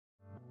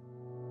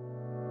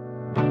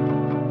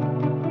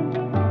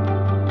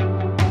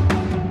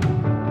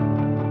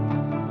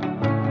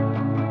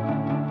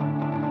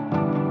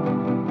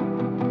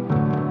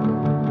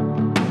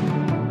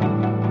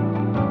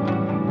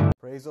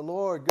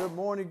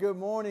morning. Good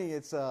morning.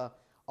 It's an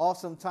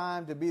awesome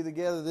time to be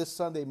together this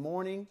Sunday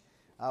morning.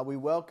 We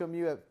welcome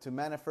you to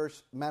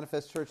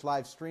Manifest Church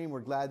live stream.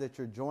 We're glad that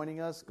you're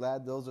joining us.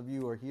 Glad those of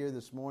you are here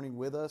this morning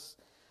with us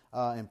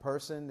in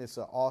person. It's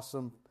an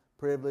awesome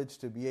privilege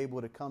to be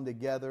able to come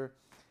together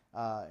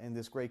in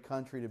this great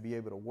country to be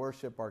able to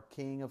worship our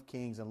King of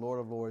Kings and Lord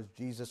of Lords,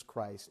 Jesus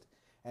Christ.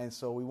 And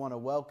so we want to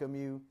welcome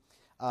you.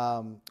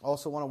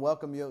 Also want to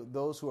welcome you,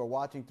 those who are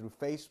watching through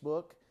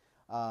Facebook.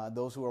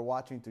 Those who are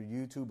watching through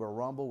YouTube or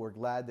Rumble, we're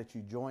glad that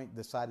you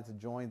decided to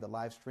join the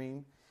live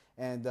stream.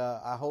 And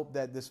I hope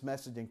that this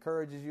message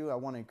encourages you. I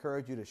want to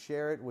encourage you to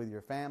share it with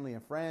your family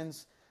and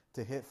friends,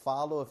 to hit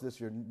follow if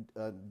this is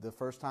the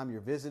first time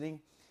you're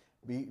visiting.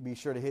 Be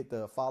sure to hit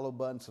the follow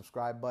button,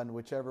 subscribe button,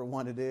 whichever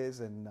one it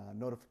is, and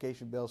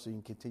notification bell so you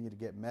can continue to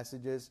get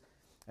messages.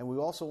 And we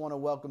also want to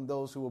welcome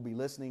those who will be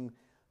listening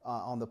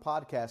on the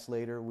podcast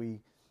later.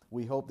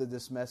 We hope that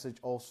this message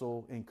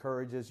also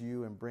encourages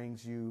you and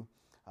brings you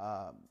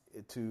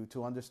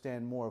to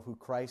understand more of who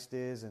Christ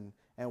is and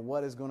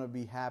what is going to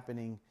be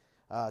happening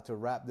to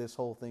wrap this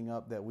whole thing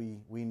up that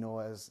we know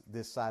as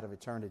this side of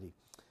eternity.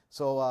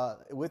 So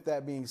with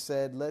that being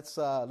said, let's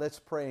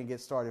pray and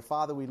get started.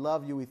 Father, we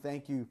love you. We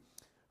thank you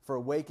for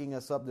waking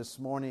us up this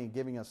morning and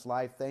giving us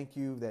life. Thank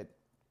you that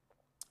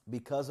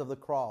because of the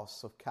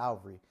cross of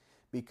Calvary,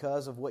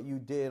 because of what you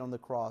did on the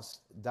cross,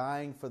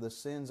 dying for the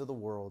sins of the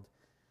world,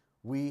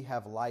 we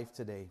have life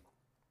today.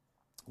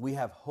 We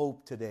have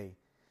hope today.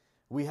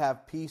 We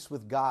have peace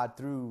with God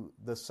through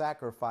the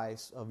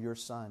sacrifice of your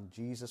Son,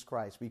 Jesus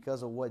Christ.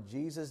 Because of what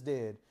Jesus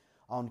did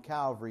on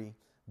Calvary,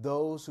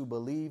 those who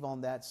believe on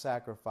that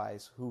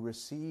sacrifice, who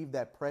receive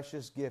that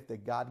precious gift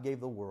that God gave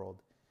the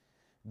world,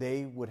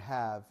 they would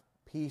have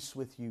peace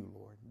with you,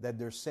 Lord, that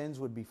their sins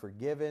would be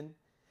forgiven.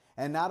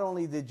 And not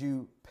only did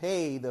you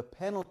pay the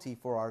penalty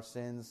for our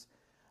sins,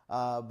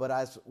 but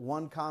as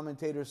one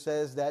commentator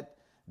says, that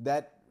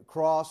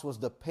cross was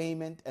the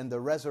payment and the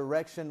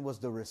resurrection was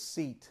the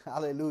receipt.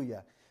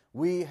 Hallelujah.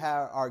 We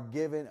are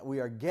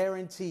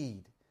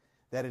guaranteed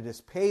that it is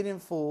paid in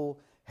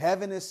full,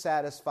 heaven is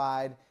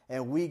satisfied,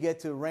 and we get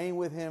to reign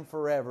with him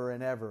forever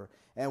and ever.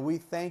 And we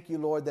thank you,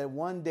 Lord, that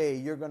one day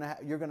you're going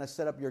to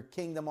set up your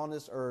kingdom on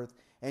this earth,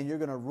 and you're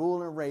going to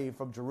rule and reign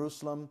from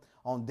Jerusalem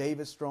on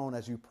David's throne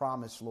as you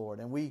promised, Lord.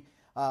 And we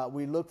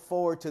look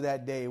forward to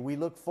that day. We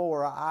look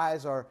forward. Our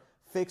eyes are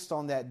fixed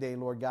on that day,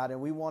 Lord God, and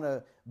we want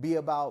to be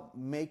about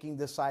making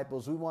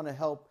disciples. We want to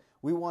help.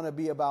 We want to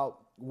be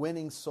about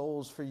winning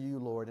souls for you,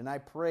 Lord. And I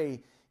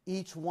pray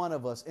each one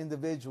of us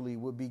individually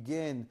would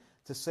begin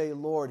to say,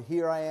 Lord,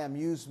 here I am.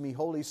 Use me.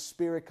 Holy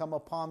Spirit, come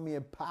upon me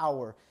in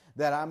power,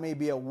 that I may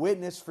be a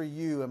witness for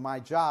you in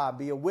my job,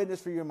 be a witness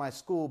for you in my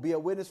school, be a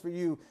witness for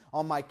you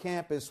on my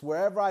campus,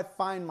 wherever I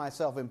find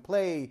myself in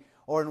play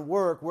or in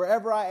work,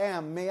 wherever I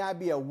am, may I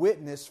be a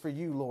witness for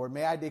you, Lord.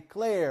 May I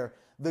declare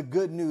the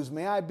good news.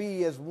 May I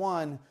be as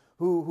one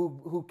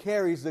who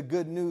carries the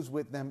good news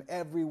with them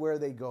everywhere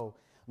they go.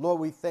 Lord,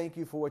 we thank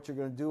you for what you're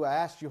going to do. I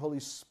ask you, Holy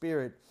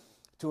Spirit,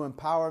 to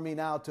empower me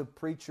now to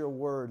preach your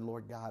word,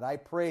 Lord God. I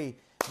pray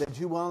that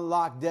you will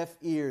unlock deaf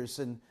ears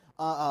and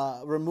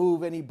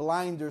remove any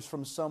blinders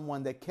from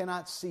someone that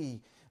cannot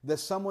see, that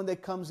someone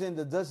that comes in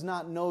that does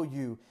not know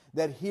you,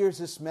 that hears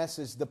this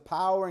message. The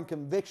power and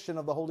conviction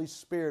of the Holy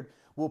Spirit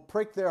will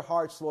prick their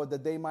hearts, Lord,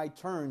 that they might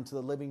turn to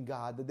the living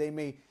God, that they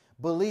may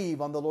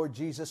believe on the Lord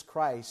Jesus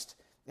Christ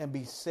and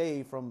be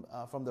saved from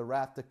the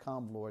wrath to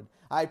come, Lord.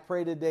 I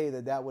pray today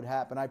that would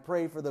happen. I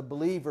pray for the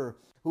believer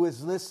who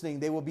is listening.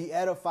 They will be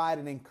edified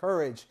and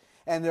encouraged,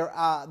 and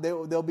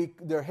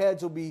their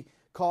heads will be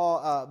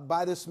called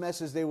by this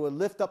message. They will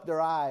lift up their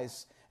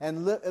eyes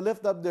and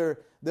lift up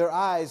their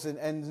eyes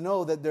and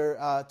know that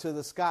they're to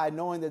the sky,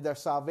 knowing that their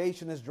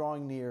salvation is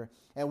drawing near,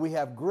 and we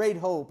have great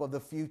hope of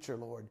the future,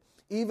 Lord.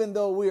 Even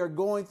though we are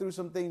going through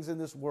some things in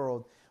this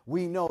world,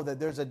 we know that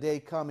there's a day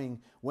coming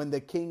when the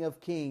King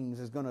of Kings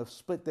is going to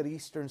split the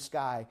eastern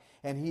sky,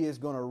 and he is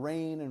going to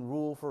reign and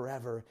rule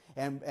forever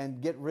and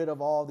get rid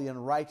of all the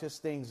unrighteous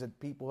things that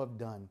people have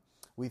done.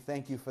 We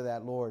thank you for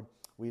that, Lord.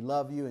 We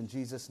love you in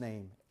Jesus'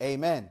 name.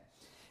 Amen.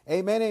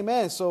 Amen,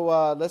 amen.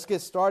 So let's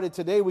get started.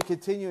 Today we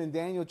continue in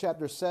Daniel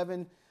chapter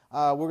 7.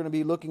 We're going to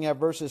be looking at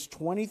verses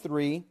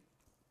 23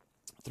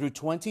 through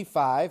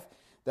 25.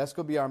 That's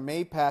going to be our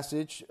main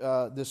passage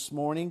this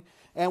morning.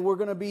 And we're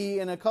going to be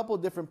in a couple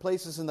of different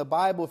places in the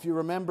Bible. If you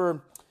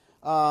remember,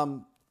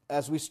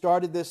 as we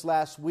started this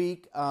last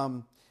week,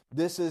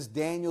 this is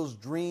Daniel's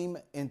dream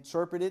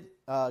interpreted.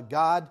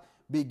 God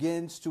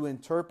begins to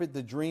interpret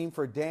the dream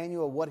for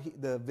Daniel,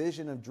 the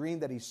vision of dream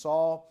that he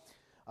saw.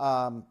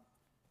 While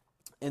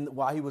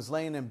he was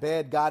laying in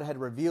bed, God had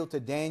revealed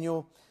to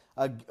Daniel,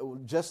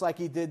 just like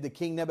he did to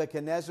King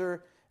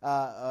Nebuchadnezzar,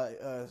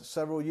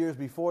 several years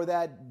before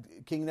that.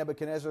 King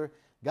Nebuchadnezzar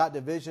got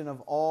the vision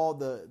of all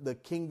the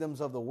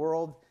kingdoms of the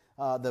world,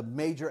 the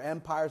major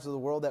empires of the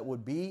world that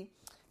would be.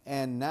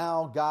 And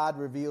now God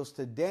reveals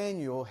to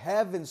Daniel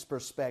heaven's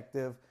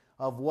perspective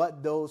of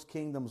what those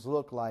kingdoms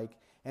look like.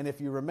 And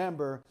if you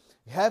remember,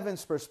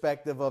 heaven's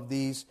perspective of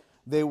these,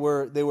 they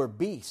were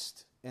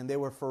beasts. and they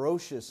were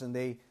ferocious, and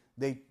they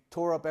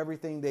tore up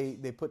everything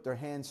they put their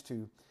hands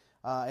to.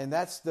 And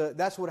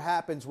that's what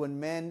happens when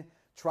men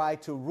try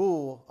to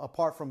rule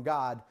apart from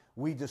God.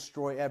 We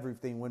destroy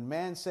everything. When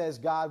man says,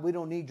 God, we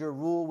don't need your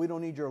rule, we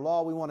don't need your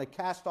law, we want to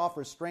cast off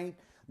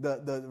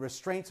the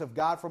restraints of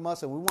God from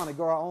us, and we want to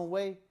go our own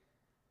way,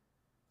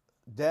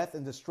 death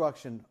and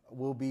destruction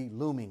will be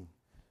looming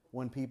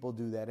when people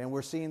do that. And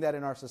we're seeing that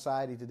in our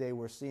society today.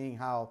 We're seeing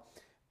how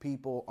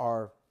people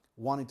are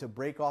wanting to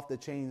break off the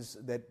chains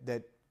that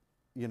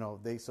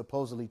they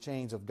supposedly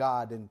chains of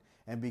God,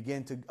 and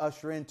begin to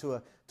usher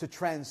to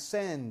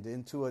transcend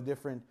into a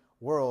different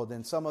world.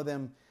 And some of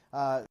them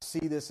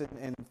see this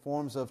in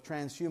forms of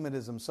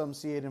transhumanism. Some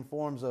see it in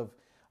forms of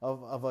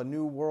a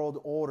new world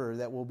order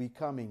that will be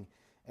coming.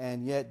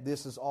 And yet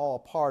this is all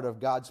part of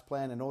God's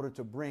plan in order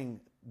to bring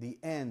the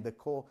end,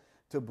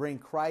 to bring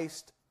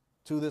Christ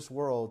to this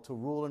world to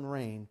rule and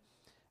reign,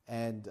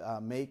 and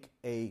make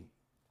a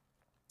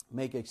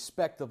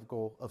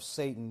spectacle of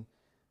Satan,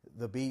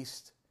 the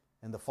beast,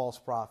 and the false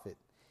prophet.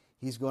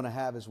 He's going to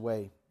have his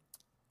way,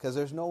 because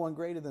there's no one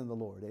greater than the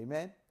Lord.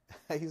 Amen.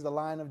 He's the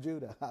Lion of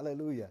Judah.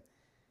 Hallelujah.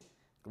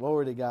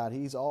 Glory to God.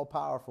 He's all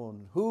powerful.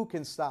 And who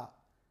can stop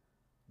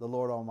the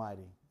Lord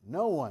Almighty?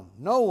 No one.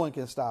 No one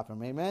can stop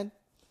him. Amen.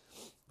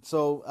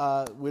 So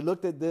we're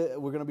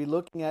going to be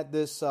looking at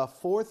this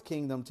fourth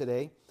kingdom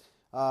today,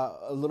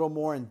 a little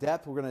more in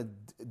depth. We're going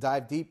to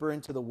dive deeper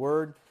into the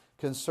word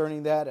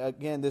concerning that.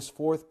 Again, this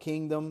fourth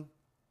kingdom,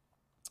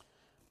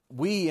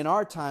 we in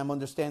our time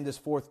understand this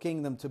fourth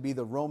kingdom to be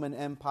the Roman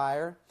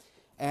Empire.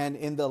 And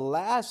in the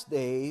last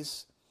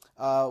days,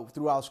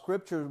 throughout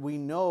Scripture, we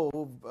know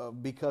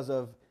because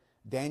of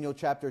Daniel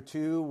chapter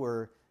 2,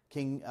 where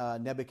King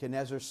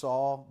Nebuchadnezzar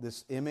saw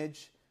this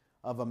image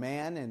of a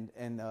man,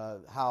 and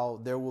how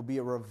there will be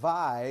a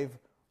revived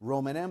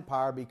Roman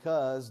Empire,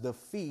 because the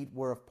feet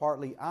were of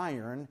partly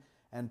iron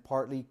and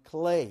partly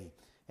clay.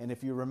 And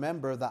if you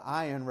remember, the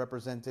iron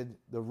represented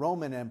the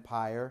Roman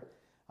Empire,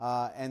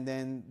 and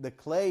then the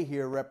clay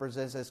here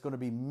represents it's going to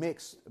be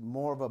mixed,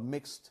 more of a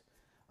mixed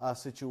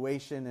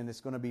situation, and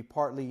it's going to be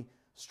partly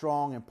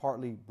strong and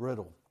partly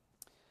brittle.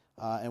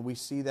 And we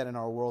see that in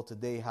our world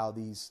today, how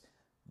these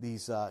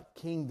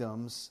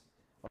kingdoms,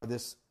 or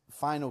this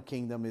final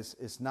kingdom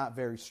is not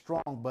very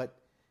strong, but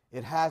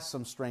it has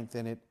some strength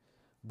in it,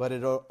 but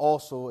it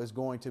also is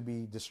going to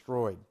be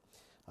destroyed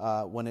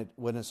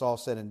when it's all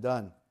said and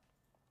done.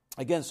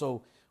 Again,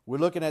 so we're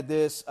looking at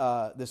this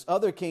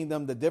other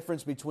kingdom. The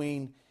difference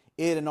between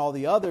it and all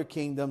the other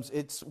kingdoms,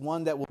 it's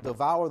one that will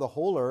devour the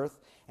whole earth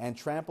and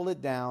trample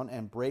it down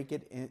and break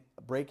it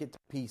to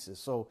pieces.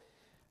 So,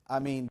 I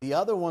mean, the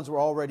other ones were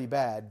already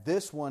bad.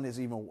 This one is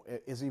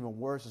even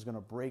worse. It's going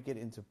to break it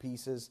into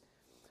pieces.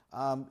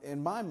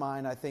 In my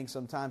mind, I think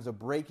sometimes the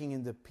breaking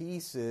into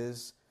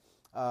pieces,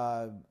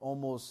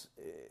 almost,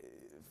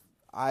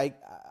 I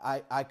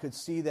could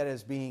see that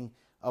as being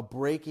a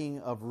breaking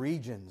of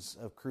regions,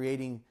 of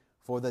creating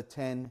for the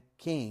 10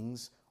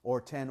 kings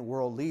or 10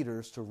 world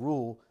leaders to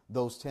rule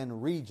those 10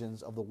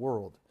 regions of the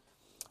world.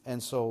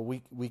 And so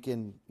we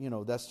can,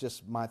 that's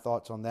just my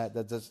thoughts on that.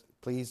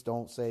 Please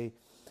don't say,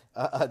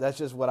 that's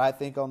just what I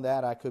think on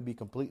that. I could be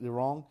completely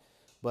wrong,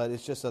 but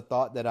it's just a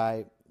thought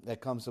that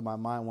comes to my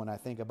mind when I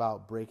think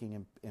about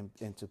breaking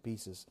into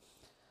pieces.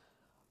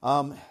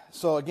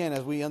 So again,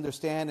 as we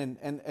understand,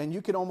 and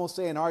you can almost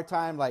say in our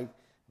time, like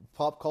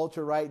pop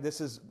culture, right? This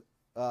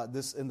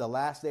in the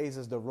last days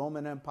is the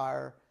Roman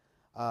Empire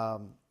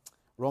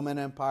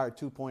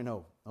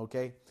 2.0.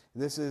 Okay,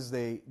 this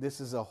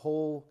is a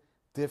whole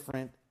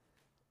different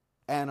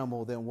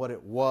animal than what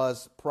it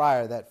was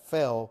prior, that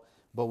fell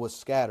but was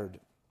scattered.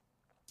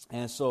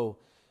 And so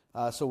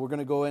we're going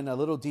to go in a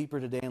little deeper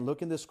today and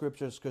look in the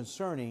scriptures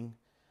concerning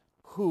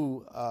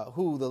who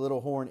the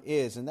little horn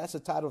is. And that's the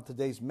title of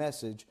today's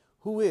message.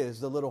 Who is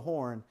the little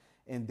horn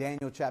in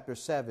Daniel chapter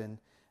 7?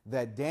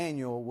 That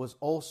Daniel was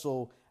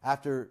also,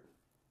 after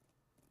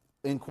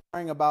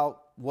inquiring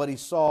about what he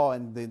saw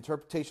and the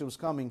interpretation was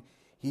coming,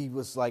 he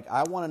was like,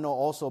 I want to know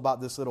also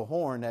about this little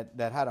horn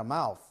that had a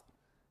mouth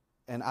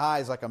and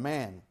eyes like a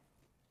man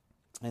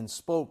and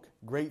spoke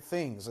great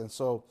things. And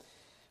so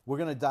we're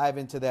going to dive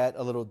into that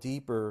a little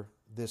deeper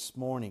this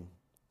morning.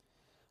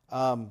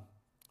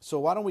 So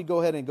why don't we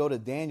go ahead and go to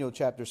Daniel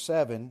chapter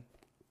 7.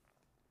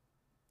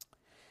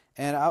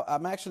 And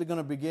I'm actually going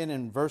to begin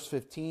in verse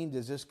 15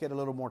 to just get a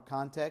little more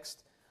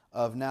context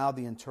of now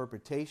the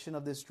interpretation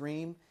of this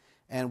dream.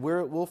 And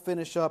we'll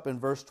finish up in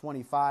verse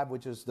 25,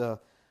 which is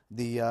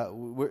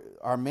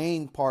our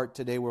main part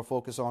today. We'll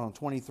focus on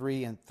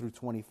 23 and through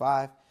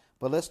 25.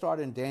 But let's start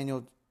in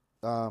Daniel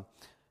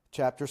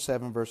chapter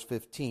 7, verse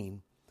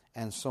 15,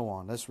 and so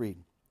on. Let's read.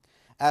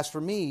 As for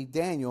me,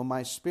 Daniel,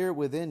 my spirit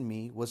within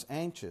me was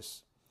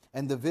anxious,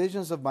 and the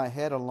visions of my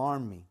head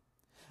alarmed me.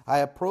 I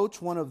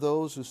approached one of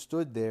those who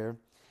stood there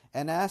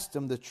and asked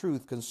him the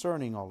truth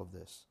concerning all of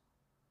this.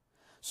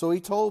 So he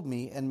told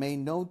me and made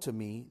known to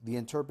me the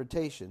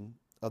interpretation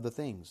of the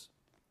things.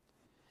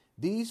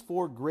 These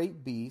 4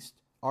 great beasts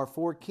are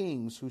 4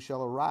 kings who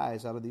shall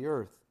arise out of the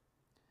earth.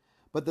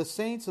 But the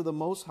saints of the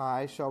Most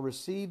High shall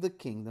receive the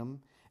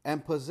kingdom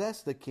and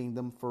possess the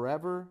kingdom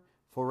forever,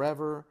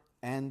 forever,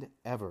 and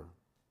ever.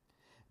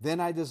 Then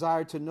I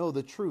desired to know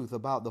the truth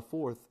about the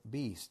fourth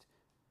beast,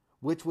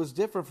 which was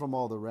different from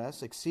all the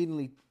rest,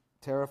 exceedingly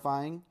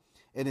terrifying,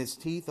 in its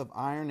teeth of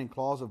iron and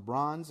claws of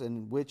bronze,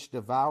 and which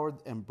devoured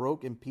and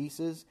broke in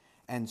pieces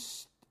and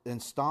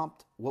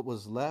stomped what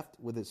was left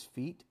with its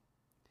feet.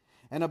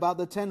 And about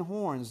the 10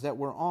 horns that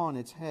were on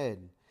its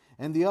head,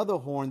 and the other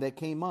horn that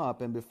came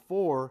up, and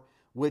before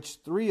which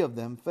 3 of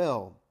them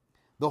fell.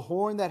 The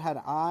horn that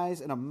had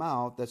eyes and a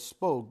mouth that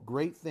spoke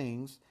great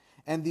things,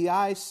 and the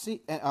eyes,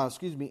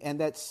 and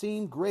that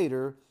seemed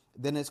greater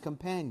than its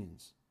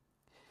companions.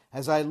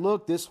 As I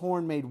looked, this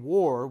horn made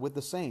war with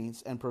the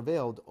saints and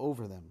prevailed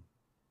over them,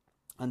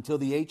 until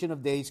the Ancient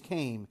of Days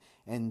came,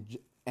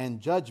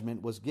 and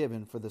judgment was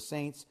given for the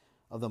saints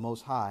of the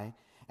Most High,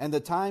 and the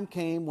time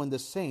came when the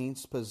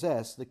saints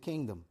possessed the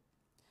kingdom.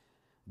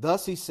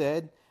 Thus he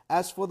said,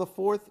 As for the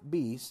fourth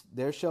beast,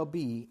 there shall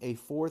be a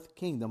fourth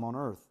kingdom on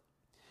earth,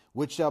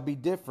 which shall be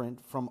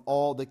different from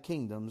all the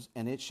kingdoms,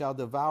 and it shall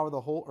devour the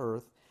whole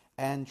earth,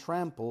 and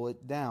trample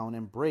it down,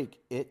 and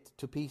break it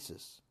to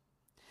pieces.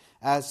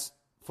 As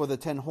for the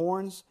 10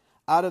 horns,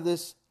 out of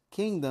this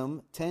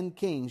kingdom 10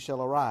 kings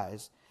shall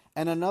arise,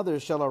 and another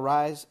shall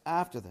arise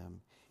after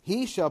them.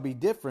 He shall be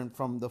different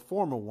from the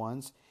former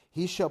ones.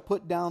 He shall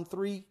put down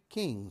 3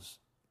 kings.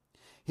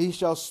 He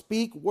shall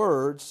speak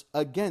words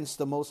against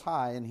the Most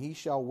High, and he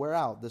shall wear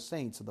out the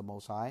saints of the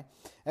Most High,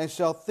 and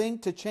shall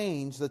think to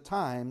change the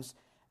times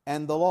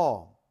and the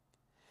law.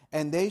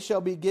 And they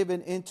shall be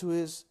given into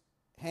his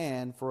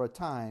hand for a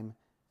time,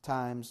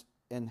 times,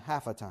 and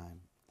half a time.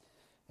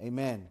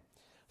 Amen.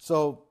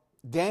 So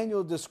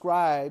Daniel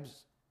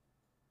describes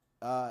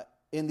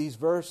in these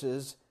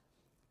verses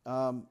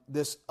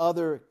this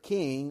other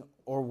king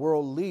or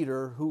world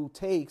leader who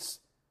takes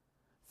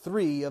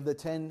 3 of the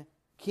 10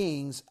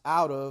 kings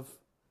out of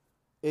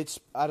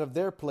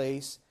their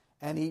place,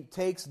 and he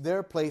takes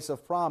their place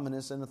of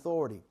prominence and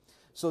authority.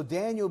 So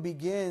Daniel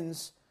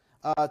begins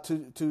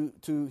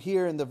to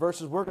hear in the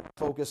verses we're going to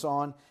focus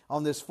on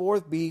this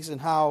fourth beast, and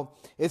how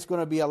it's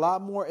going to be a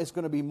lot more, it's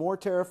going to be more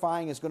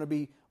terrifying, it's going to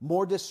be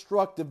more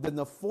destructive than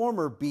the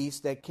former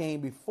beast that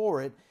came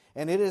before it,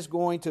 and it is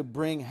going to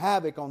bring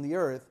havoc on the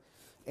earth.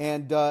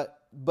 And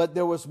but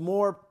there was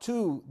more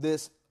to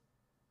this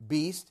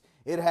beast.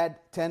 It had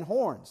 10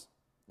 horns,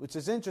 which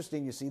is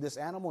interesting. You see this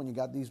animal and you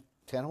got these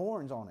 10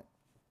 horns on it.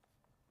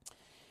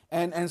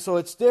 And so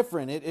it's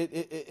different.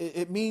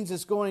 It means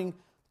it's going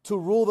to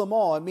rule them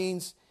all. It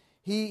means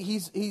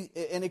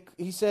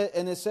it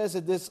says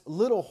that this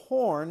little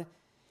horn,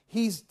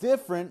 he's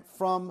different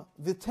from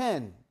the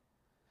 10.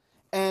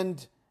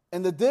 And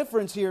the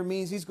difference here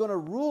means he's going to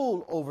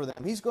rule over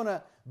them. He's going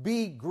to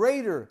be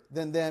greater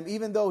than them.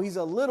 Even though he's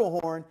a little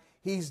horn,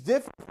 he's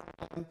different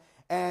from them,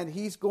 and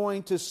he's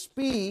going to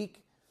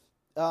speak.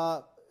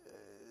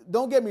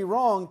 Don't get me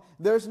wrong,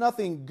 there's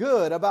nothing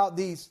good about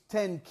these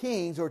 10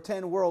 kings or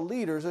 10 world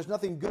leaders. There's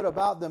nothing good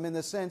about them in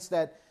the sense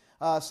that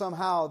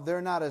somehow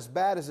they're not as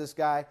bad as this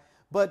guy.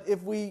 But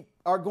if we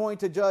are going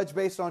to judge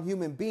based on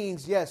human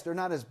beings, yes, they're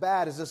not as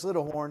bad as this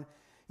little horn,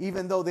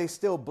 even though they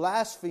still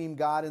blaspheme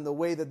God in the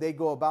way that they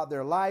go about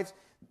their lives,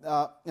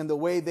 in the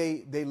way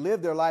they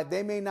live their life.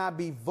 They may not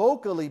be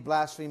vocally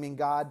blaspheming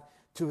God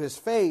to his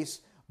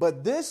face,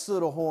 but this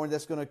little horn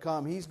that's going to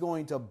come, he's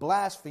going to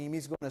blaspheme.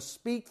 He's going to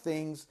speak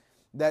things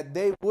that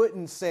they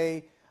wouldn't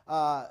say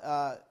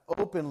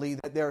openly,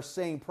 that they're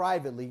saying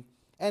privately.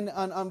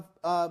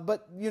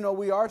 But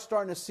we are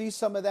starting to see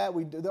some of that.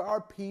 There are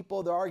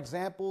people, there are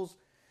examples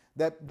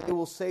that they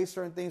will say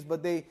certain things,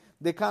 but they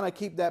kind of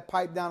keep that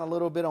pipe down a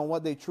little bit on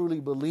what they truly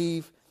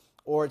believe,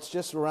 or it's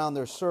just around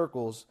their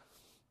circles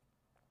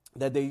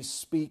that they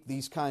speak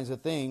these kinds of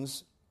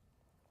things.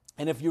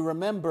 And if you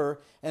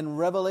remember in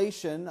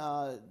Revelation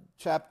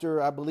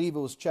chapter, I believe it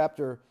was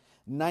chapter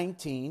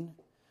 19,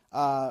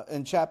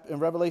 in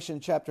Revelation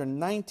chapter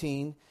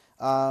 19,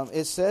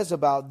 it says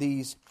about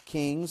these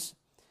kings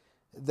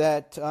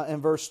that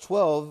in verse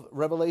 12,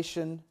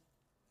 Revelation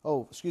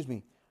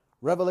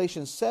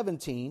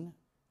 17,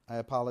 I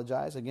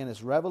apologize. Again,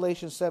 it's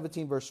Revelation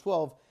 17, verse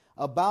 12,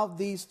 about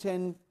these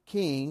 10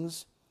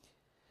 kings,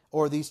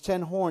 or these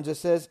 10 horns. It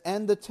says,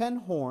 and the 10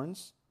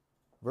 horns,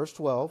 verse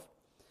 12,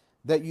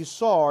 that you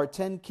saw are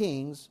 10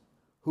 kings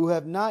who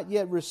have not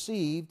yet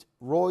received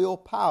royal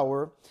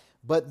power,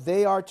 but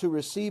they are to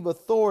receive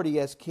authority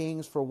as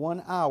kings for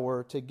 1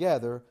 hour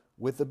together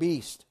with the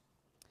beast.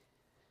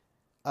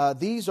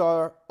 These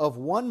are of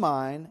one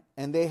mind,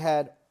 and they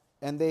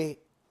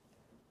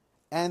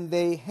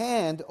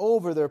hand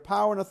over their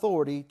power and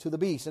authority to the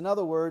beast. In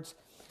other words,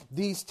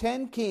 these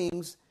 10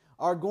 kings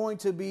are going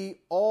to be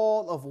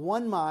all of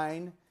one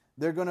mind.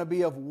 They're going to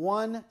be of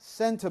one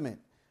sentiment,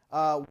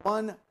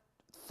 one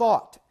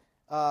thought,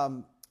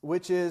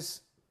 which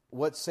is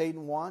what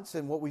Satan wants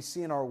and what we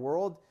see in our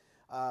world.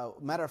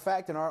 Matter of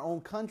fact, in our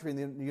own country,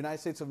 in the United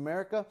States of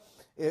America,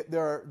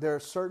 there are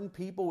certain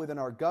people within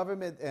our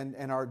government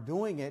and are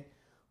doing it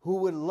who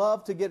would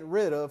love to get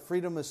rid of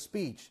freedom of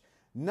speech.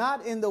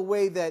 not in the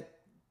way that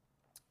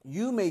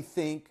you may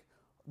think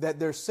that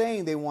they're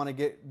saying they don't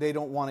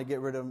want to get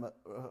rid of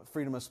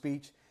freedom of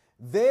speech.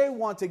 They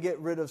want to get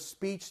rid of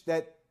speech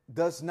that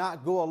does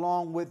not go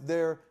along with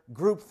their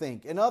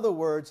groupthink. In other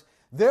words,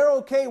 they're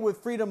okay with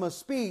freedom of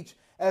speech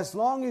as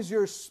long as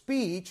your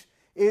speech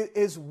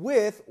is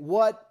with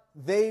what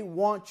they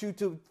want you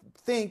to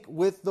think,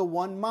 with the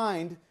one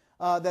mind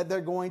that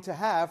they're going to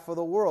have for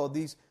the world,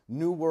 these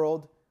new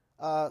world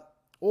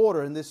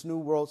order and this new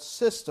world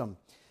system.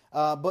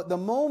 But the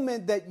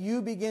moment that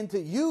you begin to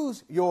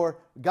use your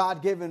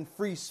God-given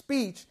free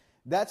speech,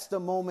 that's the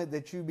moment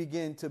that you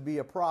begin to be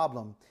a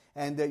problem,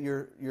 and that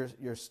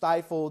you're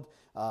stifled.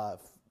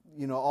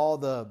 All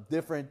the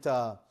different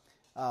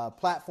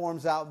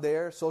platforms out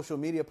there, social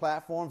media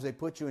platforms, they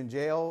put you in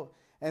jail.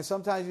 And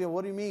sometimes,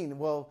 what do you mean?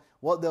 Well,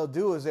 what they'll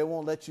do is they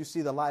won't let you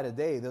see the light of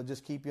day. They'll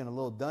just keep you in a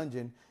little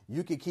dungeon.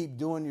 You could keep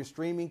doing your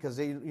streaming because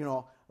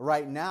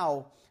right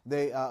now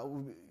they're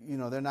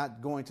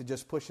not going to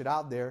just push it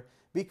out there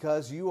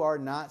because you are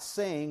not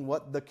saying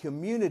what the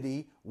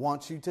community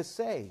wants you to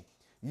say.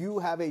 You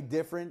have a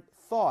different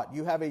thought.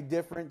 You have a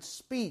different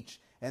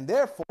speech. And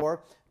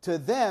therefore, to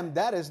them,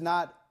 that is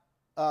not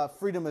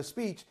freedom of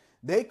speech.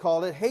 They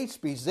call it hate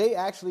speech. They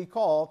actually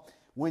call,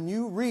 when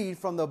you read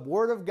from the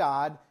Word of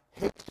God,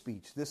 hate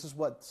speech. This is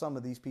what some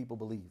of these people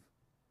believe.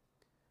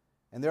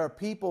 And there are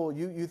people,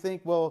 you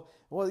think, well,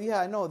 yeah,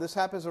 I know this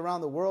happens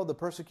around the world, the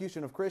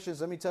persecution of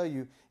Christians. Let me tell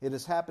you, it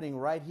is happening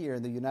right here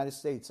in the United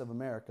States of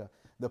America,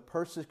 the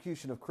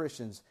persecution of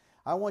Christians.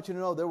 I want you to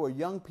know there were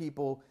young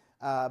people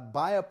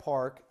by a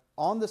park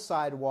on the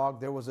sidewalk.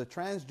 There was a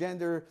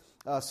transgender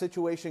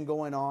situation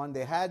going on.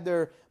 They had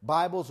their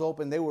Bibles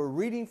open. They were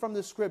reading from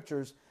the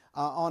scriptures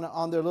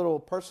on their little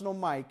personal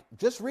mic,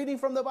 just reading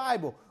from the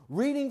Bible,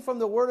 reading from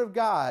the Word of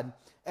God,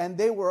 and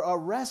they were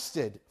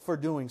arrested for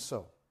doing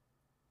so.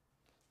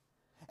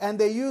 And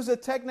they use a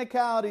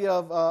technicality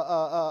of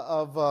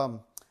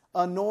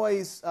a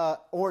noise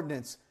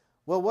ordinance.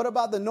 Well, what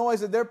about the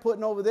noise that they're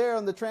putting over there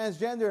on the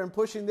transgender and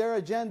pushing their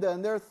agenda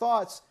and their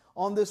thoughts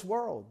on this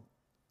world?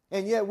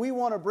 And yet we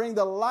want to bring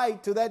the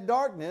light to that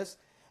darkness,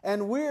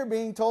 and we're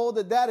being told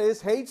that that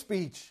is hate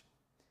speech.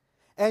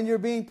 And you're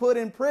being put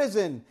in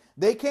prison.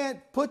 They can't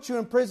put you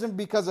in prison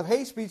because of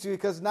hate speech,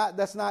 because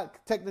that's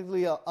not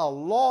technically a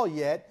law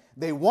yet.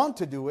 They want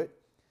to do it.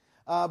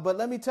 But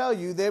let me tell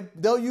you,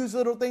 they'll use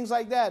little things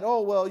like that.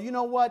 Oh, well, you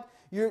know what?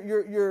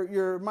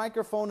 Your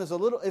microphone is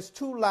it's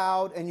too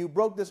loud, and you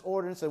broke this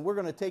ordinance, and we're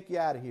going to take you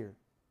out of here.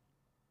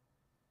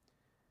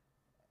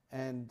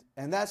 And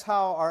that's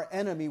how our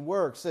enemy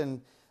works.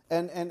 And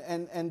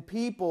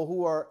people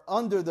who are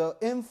under the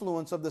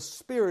influence of the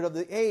spirit of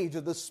the age,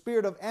 of the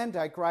spirit of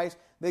Antichrist,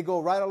 they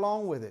go right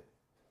along with it.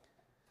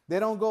 They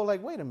don't go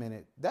like, wait a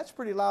minute, that's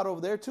pretty loud over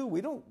there too.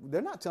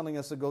 They're not telling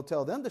us to go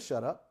tell them to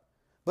shut up.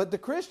 But the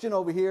Christian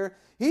over here,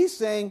 he's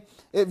saying,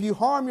 if you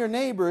harm your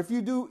neighbor, if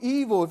you do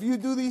evil, if you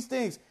do these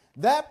things,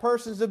 that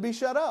person's to be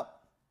shut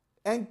up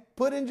and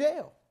put in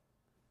jail.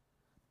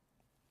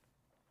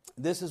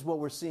 This is what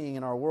we're seeing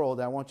in our world.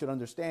 I want you to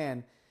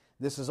understand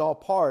this is all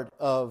part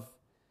of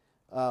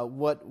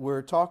what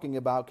we're talking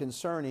about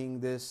concerning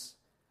this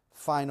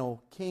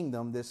final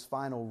kingdom, this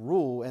final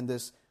rule, and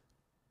this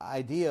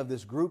idea of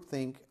this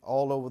groupthink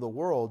all over the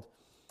world.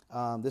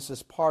 This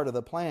is part of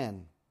the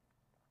plan.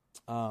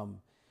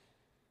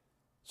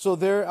 So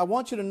I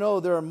want you to know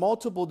there are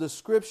multiple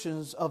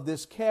descriptions of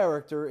this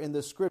character in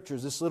the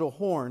scriptures, this little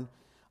horn.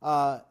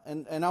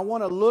 And I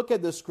want to look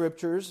at the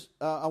scriptures.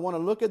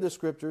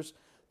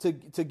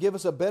 To give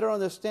us a better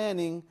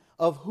understanding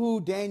of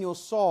who Daniel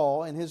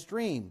saw in his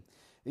dream.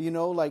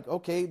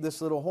 Okay,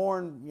 this little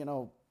horn,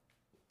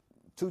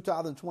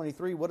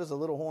 2023, what does a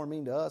little horn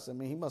mean to us? I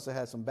mean, he must have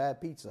had some bad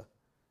pizza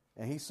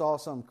and he saw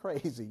something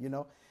crazy,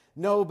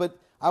 No, but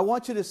I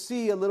want you to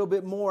see a little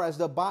bit more as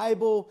the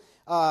Bible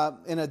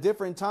in a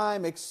different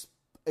time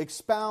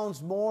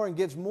expounds more and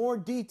gives more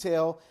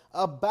detail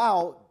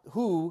about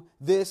who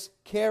this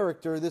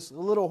character, this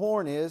little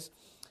horn is.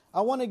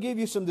 I want to give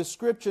you some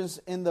descriptions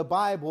in the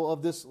Bible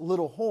of this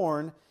little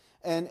horn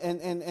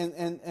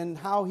and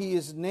how he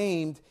is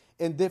named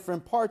in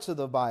different parts of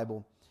the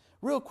Bible.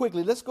 Real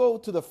quickly, let's go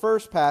to the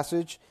first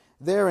passage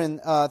there in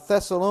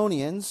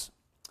Thessalonians,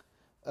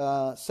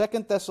 2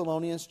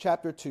 Thessalonians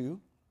chapter 2,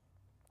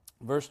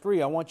 verse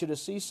 3. I want you to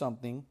see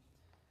something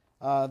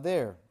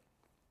there.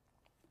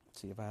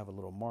 Let's see if I have a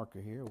little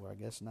marker here. Well, I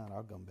guess not.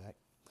 I'll come back.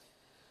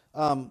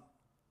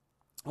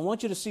 I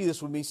want you to see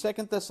this with me. 2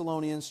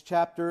 Thessalonians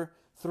chapter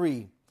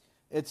 3.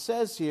 It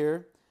says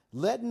here,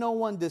 let no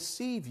one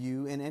deceive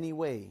you in any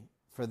way,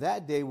 for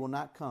that day will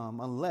not come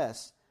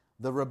unless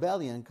the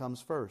rebellion comes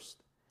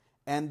first,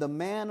 and the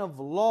man of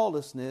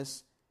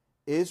lawlessness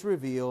is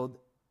revealed,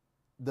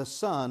 the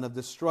son of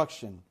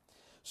destruction.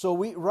 So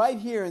right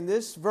here in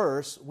this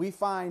verse, we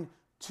find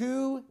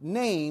two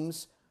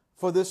names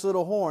for this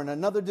little horn,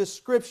 another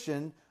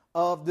description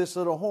of this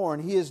little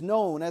horn. He is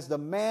known as the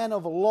man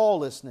of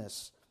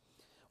lawlessness.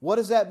 What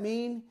does that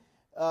mean?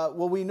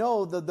 Well, we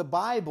know that the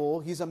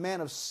Bible, he's a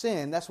man of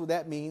sin. That's what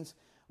that means.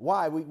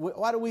 Why?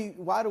 Why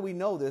do we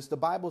know this? The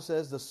Bible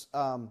says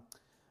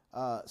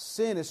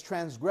sin is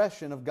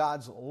transgression of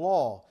God's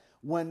law.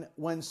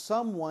 When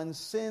someone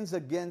sins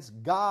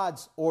against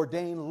God's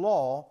ordained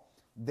law,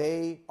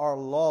 they are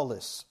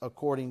lawless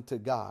according to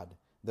God.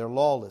 They're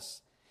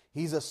lawless.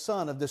 He's a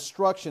son of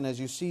destruction, as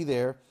you see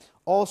there.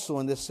 Also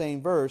in this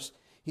same verse,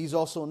 he's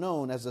also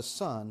known as a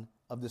son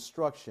of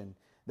destruction.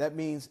 That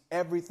means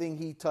everything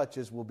he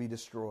touches will be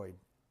destroyed.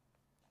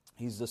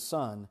 He's the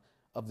son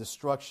of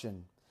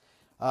destruction.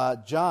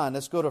 John,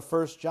 let's go to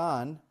 1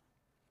 John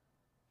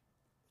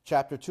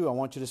chapter 2. I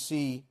want you to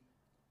see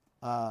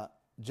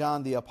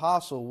John the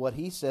Apostle, what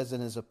he says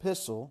in his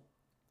epistle.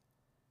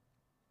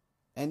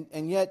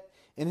 And yet,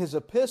 in his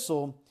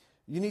epistle,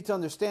 you need to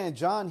understand,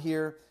 John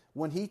here,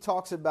 when he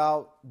talks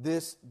about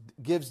this,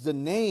 gives the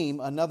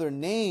name, another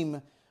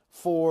name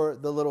for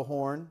the little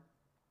horn,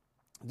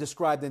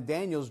 described in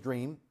Daniel's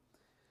dream.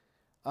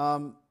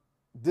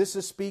 This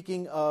is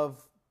speaking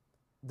of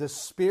the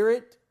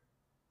spirit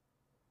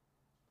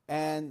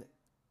and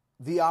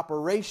the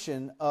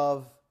operation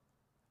of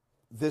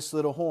this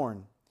little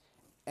horn.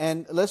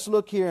 And let's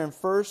look here in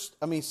 1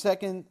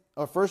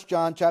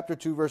 John chapter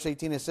 2, verse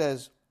 18. It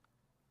says,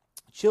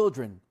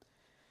 "Children,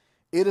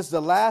 it is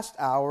the last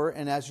hour,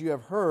 and as you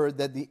have heard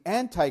that the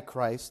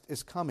Antichrist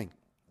is coming.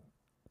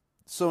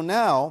 So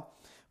now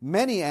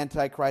many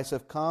Antichrists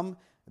have come,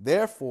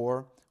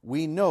 therefore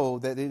we know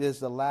that it is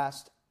the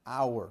last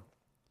hour."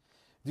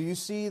 Do you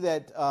see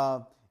that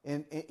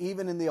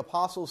even in the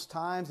apostles'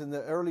 times, in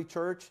the early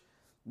church,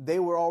 they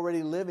were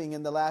already living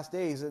in the last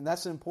days? And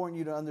that's important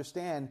you to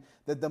understand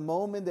that the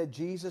moment that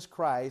Jesus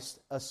Christ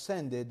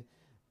ascended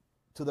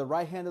to the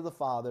right hand of the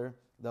Father,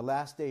 the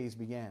last days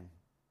began.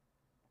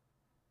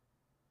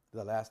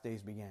 The last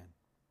days began.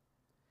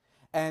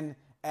 And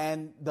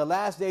the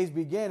last days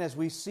began as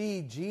we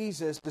see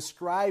Jesus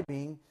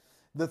describing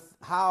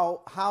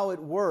how it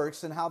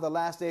works and how the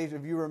last days,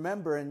 if you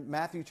remember in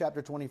Matthew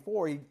chapter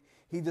 24,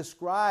 he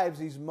describes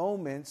these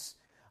moments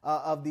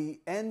of the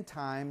end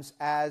times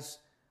as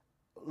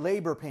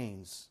labor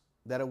pains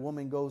that a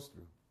woman goes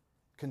through.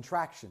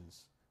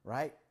 Contractions,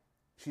 right?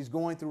 She's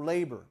going through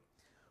labor.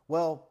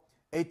 Well,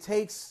 it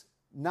takes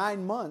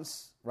 9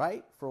 months,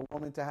 right, for a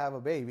woman to have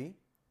a baby,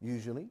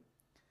 usually.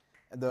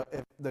 The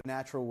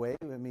natural way,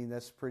 I mean,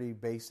 that's pretty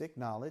basic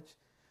knowledge.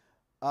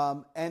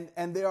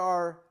 And there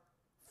are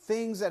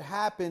things that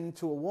happen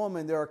to a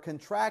woman. There are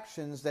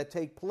contractions that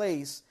take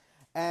place.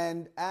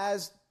 And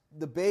as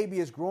the baby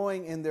is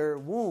growing in their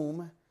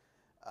womb,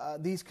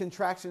 these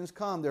contractions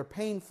come. They're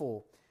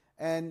painful.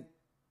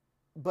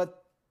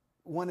 But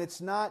when it's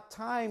not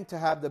time to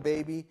have the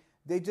baby,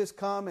 they just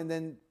come and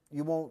then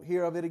you won't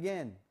hear of it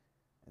again.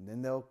 And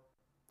then they'll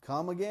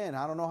come again.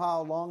 I don't know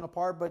how long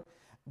apart,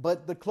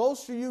 but the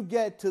closer you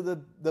get to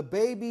the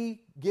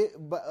baby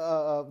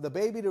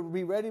to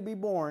be ready to be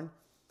born,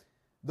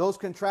 those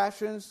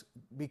contractions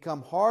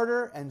become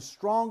harder and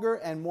stronger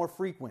and more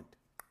frequent.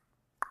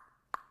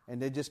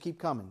 And they just keep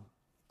coming.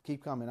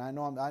 I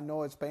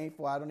know it's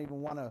painful. I don't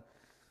even want to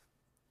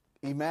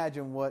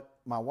imagine what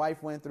my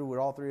wife went through with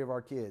all 3 of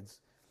our kids,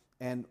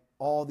 and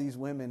all these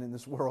women in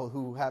this world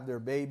who have their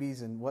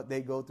babies and what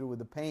they go through with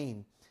the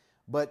pain.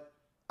 But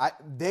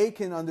they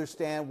can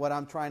understand what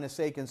I'm trying to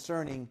say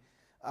concerning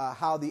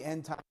how the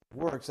end time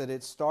works. That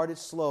it started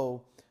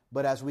slow,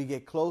 but as we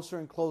get closer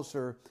and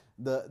closer,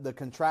 the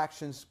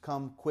contractions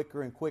come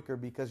quicker and quicker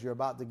because you're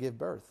about to give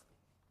birth.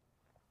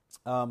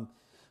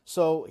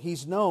 So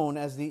he's known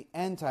as the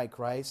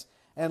Antichrist.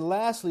 And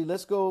lastly,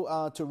 let's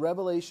go to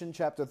Revelation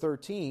chapter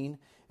 13.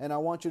 And I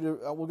want you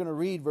to, we're going to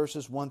read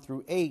verses 1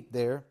 through 8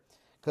 there,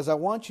 because I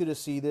want you to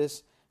see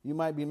this. You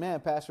might be, man,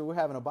 Pastor, we're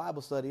having a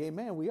Bible study.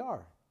 Amen, we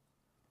are.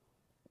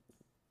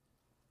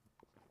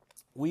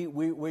 We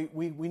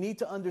need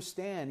to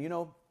understand,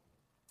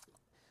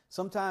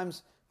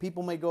 sometimes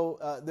people may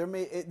go,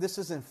 this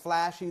isn't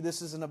flashy,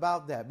 this isn't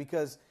about that,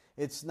 because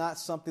it's not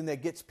something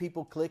that gets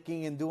people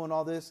clicking and doing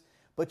all this.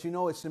 But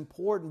it's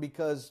important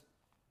because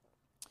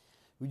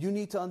you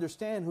need to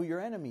understand who your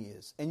enemy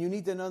is. And you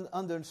need to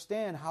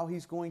understand how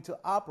he's going to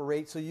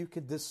operate so you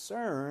can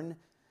discern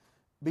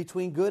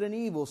between good and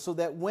evil. So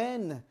that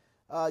when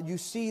you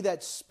see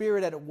that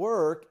spirit at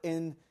work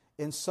in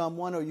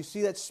someone, or you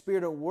see that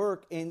spirit at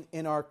work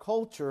in our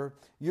culture,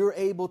 you're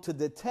able to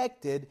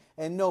detect it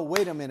and know,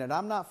 wait a minute,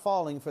 I'm not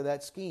falling for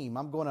that scheme.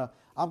 I'm going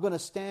to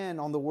stand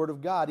on the Word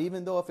of God,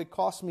 even though if it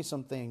costs me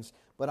some things,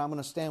 but I'm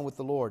going to stand with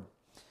the Lord.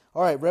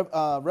 All right,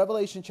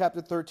 Revelation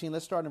chapter 13,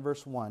 let's start in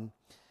verse 1.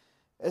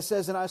 It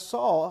says, "And I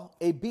saw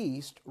a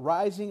beast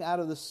rising out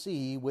of the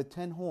sea with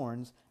 10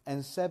 horns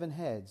and 7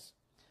 heads,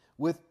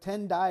 with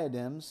 10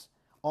 diadems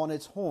on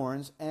its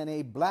horns,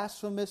 and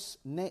blasphemous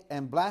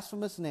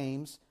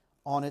names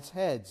on its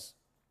heads.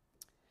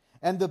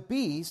 And the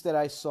beast that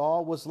I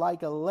saw was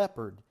like a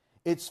leopard.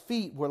 Its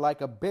feet were like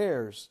a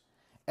bear's,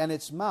 and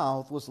its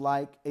mouth was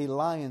like a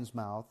lion's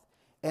mouth.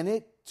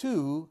 And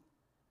to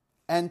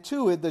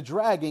it the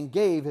dragon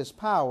gave his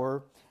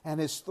power and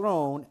his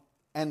throne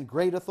and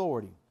great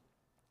authority.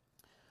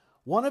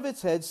 One of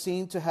its heads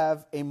seemed to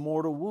have a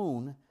mortal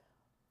wound,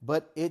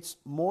 but its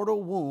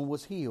mortal wound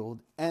was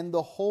healed, and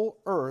the whole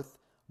earth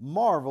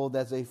marveled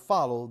as they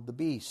followed the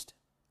beast.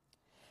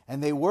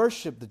 And they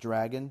worshipped the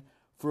dragon,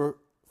 for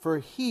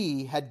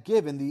he had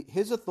given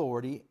his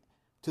authority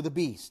to the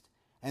beast.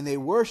 And they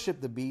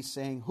worshipped the beast,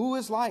 saying, Who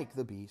is like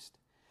the beast?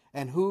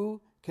 And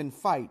who can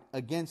fight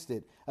against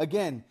it?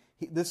 Again,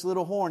 this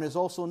little horn is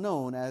also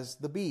known as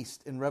the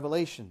beast in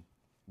Revelation.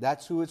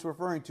 That's who it's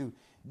referring to.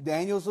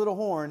 Daniel's little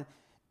horn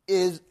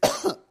is,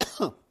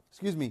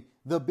 excuse me,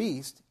 the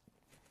beast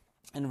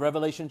in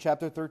Revelation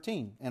chapter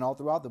 13 and all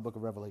throughout the book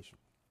of Revelation.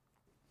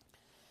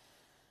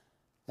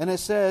 And it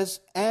says,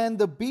 And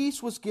the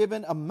beast was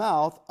given a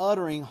mouth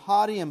uttering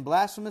haughty and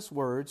blasphemous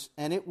words,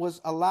 and it was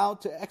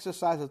allowed to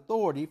exercise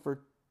authority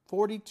for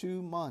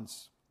 42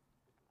 months.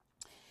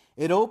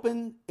 It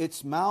opened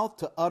its mouth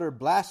to utter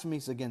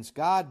blasphemies against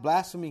God,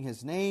 blaspheming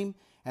his name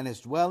and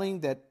his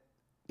dwelling, that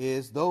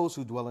is, those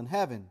who dwell in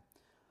heaven.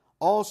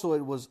 Also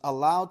it was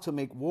allowed to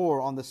make war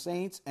on the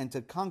saints and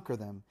to conquer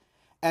them.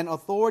 And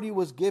authority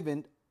was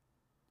given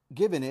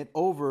it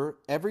over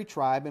every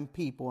tribe and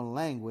people and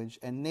language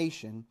and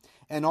nation,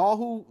 and all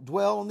who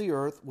dwell on the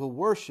earth will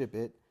worship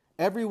it,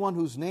 everyone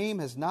whose name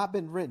has not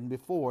been written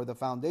before the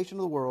foundation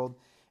of the world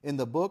in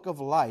the book of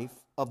life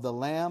of the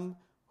Lamb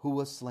who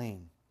was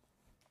slain.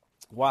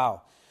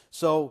 Wow.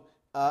 So,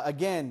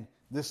 again,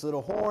 this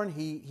little horn,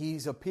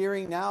 he's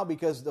appearing now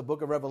because the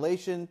book of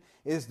Revelation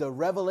is the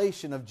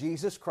revelation of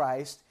Jesus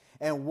Christ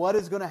and what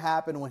is going to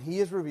happen when he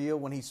is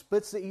revealed, when he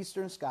splits the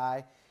eastern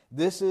sky.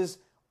 This is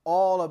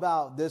all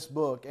about this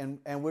book, and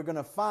we're going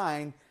to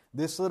find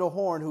this little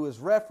horn who is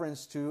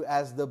referenced to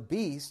as the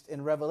beast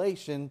in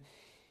Revelation.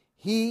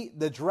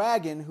 The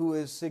dragon, who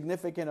is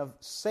significant of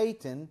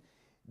Satan,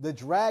 the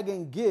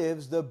dragon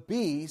gives the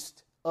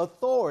beast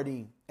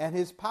authority and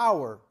his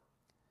power.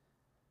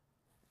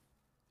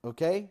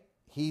 Okay?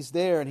 He's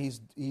there, and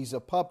he's a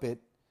puppet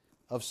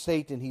of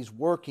Satan. He's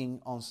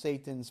working on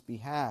Satan's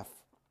behalf.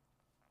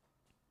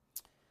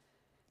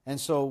 And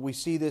so we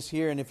see this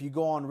here, and if you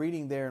go on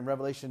reading there in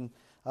Revelation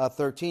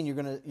 13,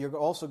 you're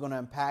also going to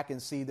unpack and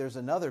see there's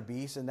another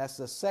beast, and that's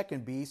the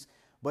second beast,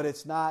 but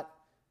it's not,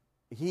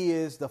 he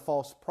is the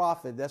false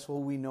prophet. That's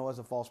what we know as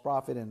a false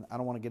prophet, and I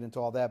don't want to get into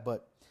all that,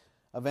 but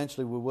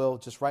eventually we will.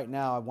 Just right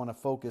now, I want to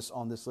focus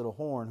on this little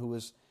horn who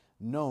is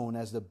known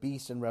as the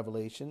beast in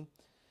Revelation.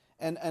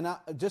 And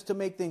just to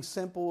make things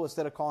simple,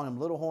 instead of calling him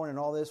little horn and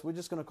all this, we're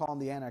just going to call him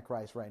the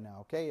Antichrist right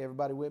now. Okay,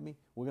 everybody with me?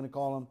 We're going to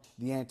call him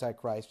the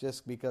Antichrist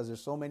just because there's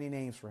so many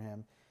names for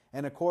him.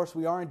 And of course,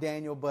 we are in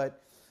Daniel,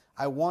 but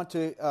I want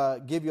to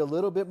give you a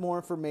little bit more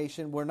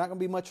information. We're not going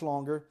to be much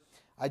longer.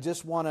 I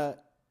just want to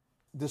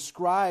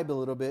describe a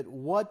little bit,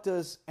 what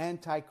does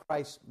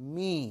Antichrist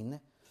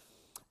mean?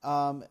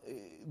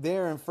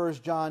 There in 1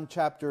 John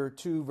chapter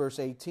 2, verse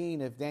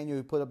 18, if Daniel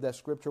would put up that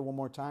scripture one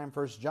more time,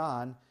 1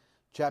 John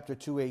chapter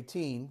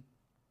 2:18.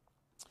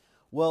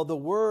 Well, the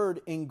word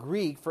in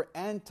Greek for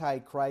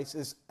Antichrist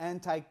is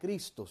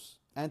Antichristos.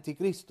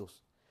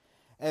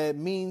 It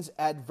means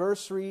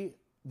adversary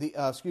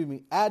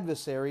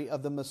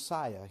of the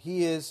Messiah.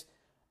 He is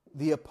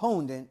the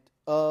opponent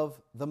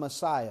of the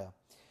Messiah.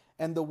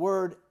 And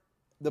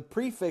the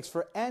prefix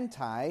for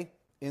anti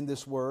in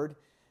this word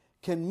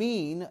can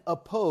mean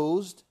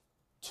opposed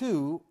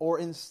to or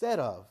instead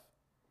of,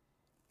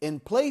 in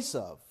place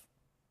of.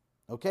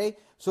 Okay?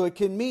 So it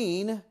can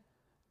mean,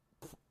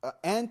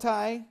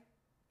 anti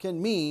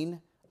can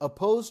mean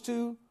opposed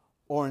to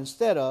or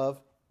instead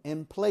of,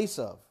 in place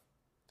of.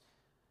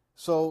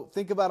 So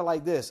think about it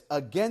like this: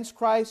 against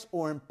Christ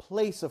or in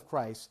place of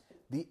Christ.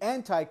 The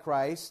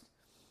Antichrist,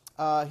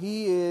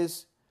 he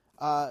is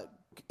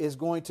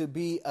going to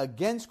be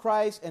against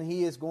Christ, and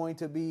he is going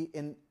to be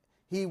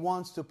he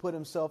wants to put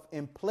himself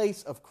in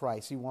place of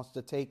Christ. He wants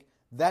to take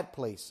that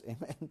place.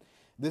 Amen.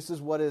 This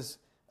is what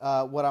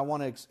I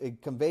want to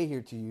convey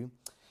here to you.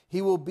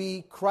 He will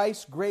be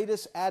Christ's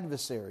greatest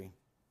adversary.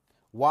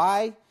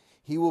 Why?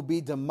 He will be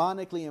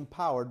demonically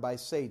empowered by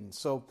Satan.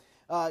 So,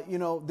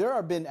 there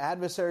have been there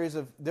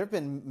have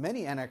been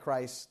many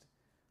antichrists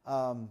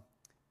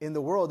in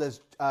the world,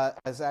 as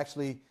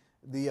actually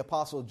the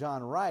Apostle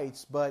John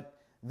writes, but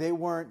they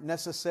weren't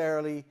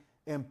necessarily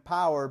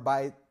empowered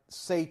by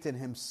Satan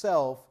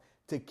himself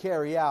to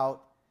carry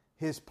out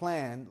his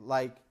plan,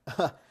 like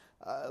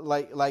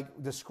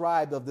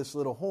described of this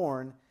little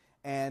horn,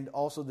 and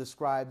also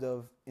described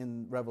of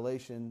in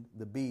Revelation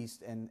the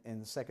beast, and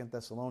in 2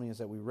 Thessalonians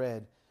that we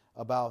read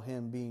about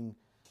him being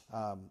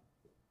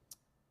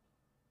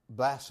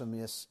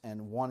blasphemous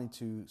and wanting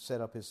to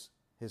set up his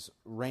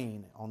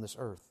reign on this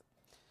earth.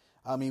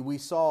 I mean, we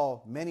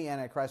saw many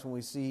antichrists. When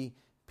we see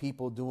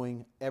people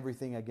doing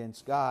everything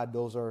against God,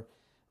 those are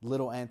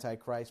little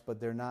antichrists, but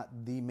they're not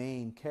the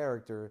main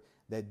character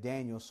that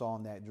Daniel saw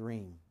in that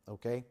dream.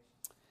 Okay?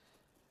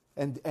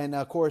 And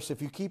of course,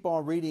 if you keep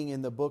on reading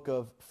in the book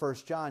of 1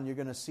 John, you're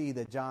going to see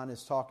that John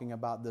is talking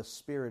about the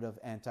spirit of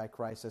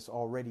Antichrist that's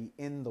already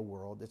in the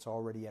world. It's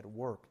already at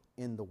work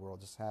in the world.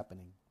 It's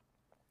happening.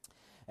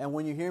 And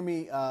when you hear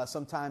me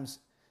sometimes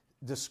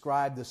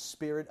describe the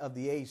spirit of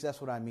the age, that's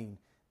what I mean.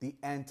 the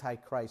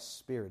Antichrist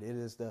spirit. It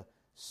is the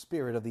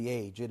spirit of the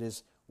age. It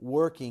is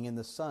working in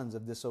the sons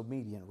of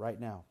disobedience right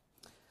now.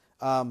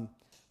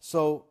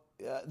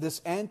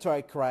 This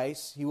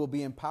Antichrist, he will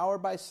be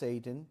empowered by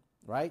Satan,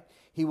 right?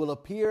 He will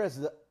appear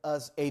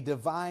as a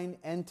divine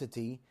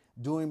entity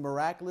doing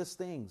miraculous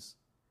things,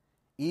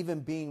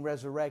 even being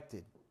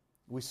resurrected.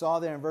 We saw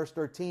there in verse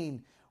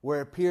 13 where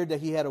it appeared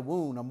that he had a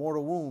wound, a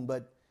mortal wound,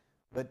 but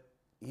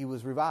he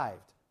was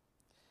revived.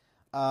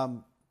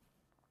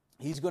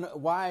 He's going to.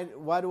 Why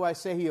do I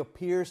say he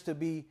appears to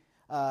be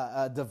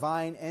a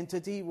divine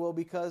entity? Well,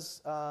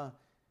 because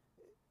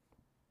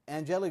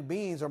angelic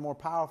beings are more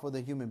powerful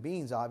than human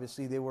beings.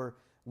 Obviously,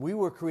 we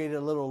were created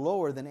a little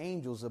lower than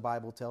angels. The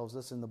Bible tells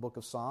us in the book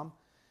of Psalm,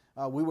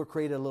 we were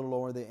created a little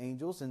lower than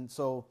angels, and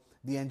so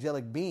the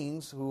angelic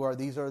beings,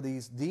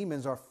 these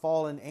demons, are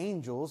fallen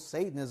angels.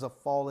 Satan is a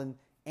fallen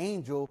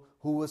angel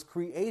who was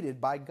created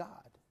by God.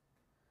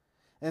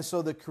 And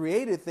so the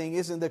created thing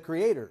isn't the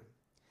creator.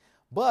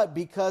 But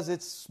because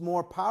it's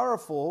more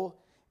powerful,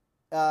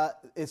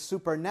 it's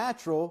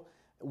supernatural,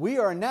 we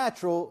are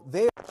natural,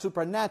 they are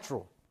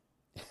supernatural.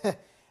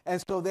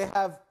 And so they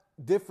have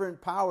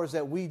different powers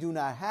that we do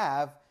not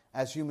have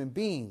as human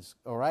beings,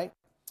 all right?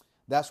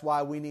 That's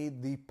why we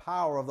need the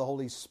power of the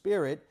Holy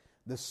Spirit,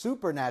 the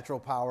supernatural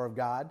power of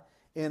God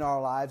in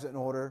our lives in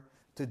order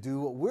to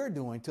do what we're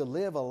doing, to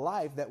live a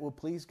life that will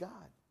please God.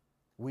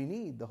 We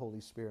need the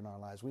Holy Spirit in our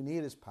lives. We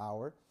need His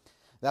power.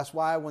 That's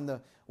why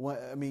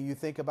you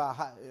think about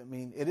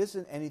it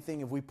isn't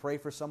anything if we pray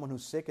for someone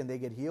who's sick and they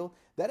get healed.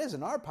 That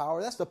isn't our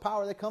power. That's the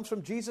power that comes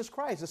from Jesus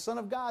Christ, the Son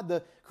of God,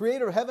 the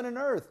creator of heaven and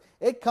earth.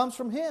 It comes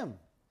from Him.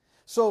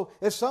 So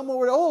if someone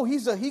were,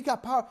 he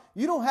got power,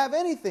 you don't have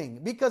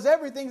anything because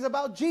everything's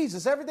about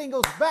Jesus. Everything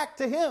goes back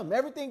to Him.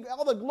 Everything,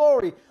 all the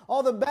glory,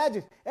 all the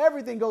badges,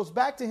 everything goes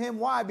back to Him.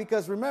 Why?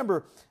 Because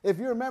remember, if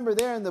you remember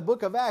there in the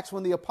book of Acts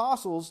when the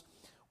apostles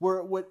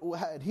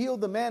had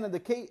healed the man at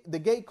the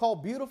gate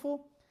called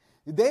Beautiful,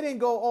 they didn't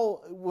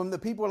go, when the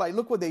people were like,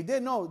 look what they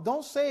did. No,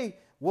 don't say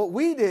what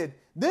we did.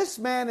 This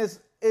man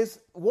is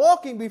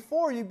walking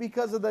before you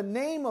because of the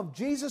name of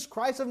Jesus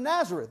Christ of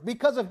Nazareth.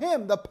 Because of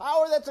Him, the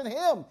power that's in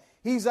Him.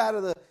 He's out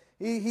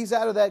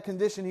of that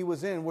condition he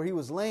was in where he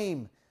was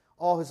lame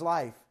all his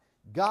life.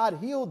 God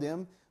healed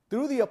him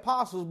through the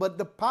apostles, but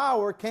the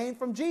power came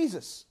from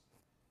Jesus.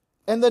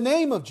 And the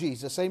name of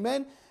Jesus,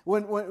 amen?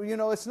 When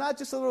it's not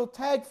just a little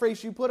tag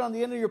phrase you put on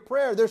the end of your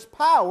prayer. There's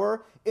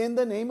power in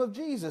the name of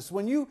Jesus.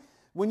 When you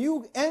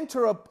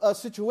enter a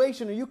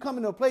situation or you come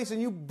into a place and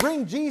you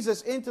bring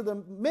Jesus into the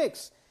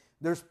mix,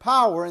 there's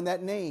power in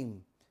that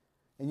name.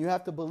 And you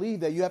have to believe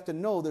that. You have to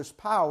know there's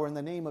power in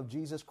the name of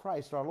Jesus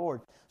Christ our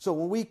Lord. So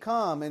when we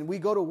come and we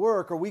go to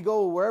work or we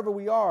go wherever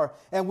we are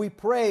and we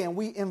pray and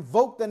we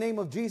invoke the name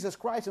of Jesus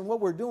Christ and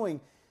what we're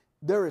doing,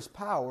 there is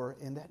power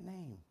in that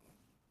name.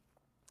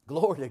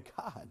 Glory to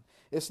God.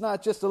 It's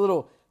not just a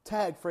little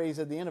tag phrase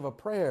at the end of a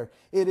prayer.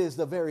 It is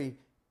the very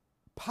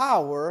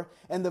power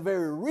and the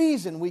very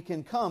reason we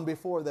can come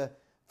before the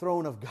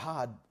throne of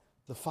God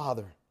the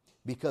Father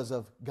because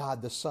of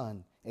God the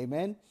Son.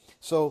 Amen?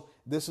 So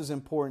this is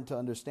important to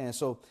understand.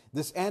 So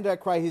this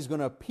Antichrist, he's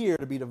going to appear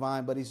to be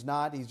divine, but he's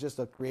not. He's just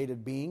a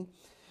created being.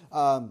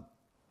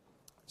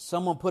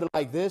 Someone put it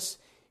like this.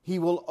 He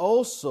will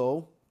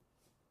also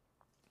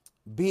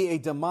be a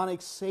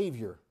demonic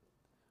savior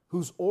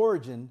whose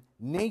origin,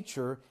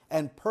 nature,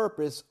 and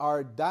purpose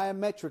are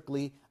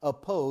diametrically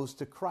opposed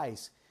to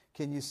Christ.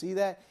 Can you see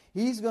that?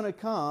 He's going to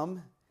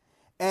come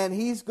and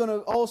he's going to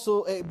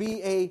also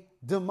be a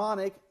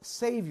demonic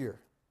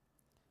savior.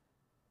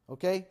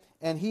 Okay?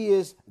 And he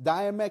is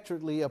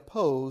diametrically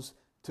opposed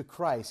to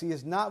Christ. He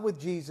is not with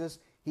Jesus.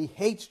 He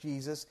hates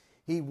Jesus.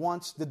 He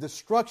wants the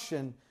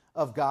destruction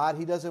of God.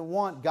 He doesn't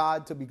want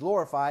God to be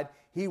glorified.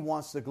 He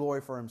wants the glory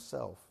for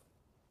himself.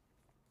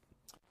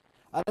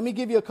 Let me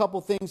give you a couple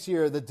things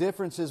here, the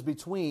differences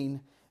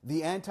between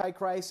the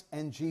Antichrist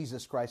and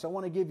Jesus Christ. I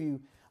want to give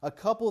you a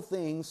couple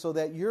things so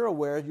that you're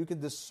aware, you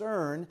can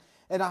discern.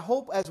 And I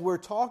hope as we're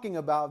talking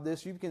about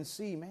this, you can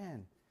see,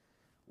 man,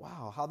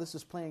 wow, how this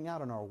is playing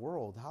out in our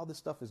world, how this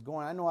stuff is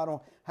going. I know I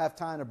don't have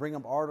time to bring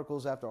up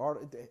articles after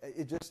article.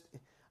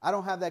 I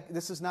don't have that.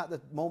 This is not the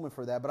moment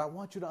for that. But I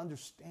want you to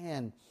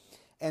understand,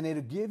 and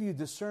it'll give you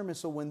discernment.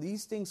 So when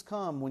these things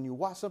come, when you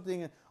watch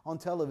something on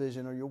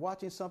television or you're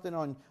watching something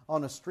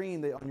on a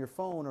stream, on your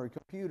phone or a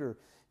computer,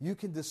 you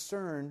can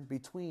discern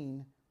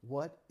between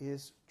what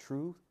is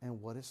truth and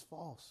what is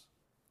false.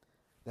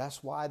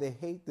 That's why they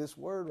hate this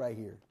word right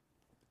here.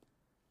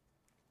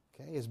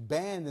 Okay, it's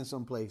banned in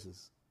some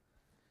places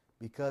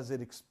because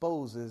it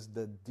exposes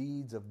the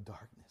deeds of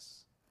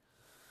darkness.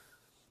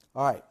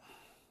 All right.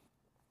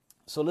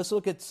 So let's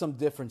look at some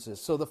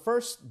differences. So the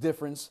first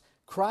difference,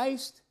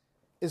 Christ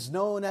is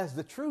known as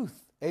the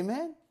truth.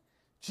 Amen?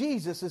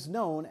 Jesus is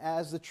known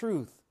as the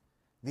truth.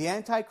 The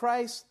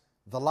Antichrist,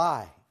 the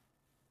lie.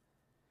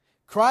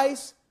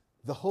 Christ,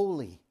 the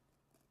holy.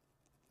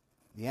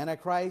 The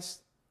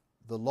Antichrist,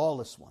 the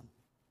lawless one.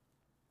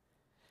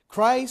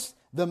 Christ,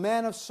 the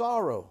man of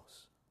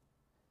sorrows.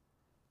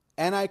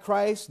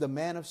 Antichrist, the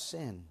man of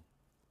sin.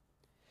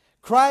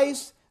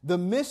 Christ, the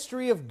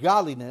mystery of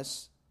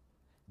godliness.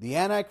 The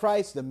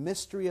Antichrist, the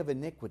mystery of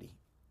iniquity.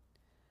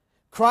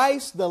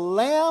 Christ, the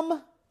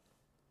Lamb.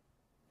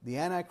 The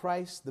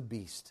Antichrist, the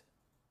beast.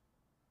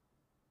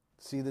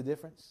 See the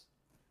difference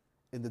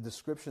in the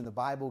description the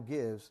Bible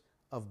gives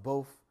of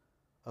both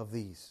of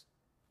these?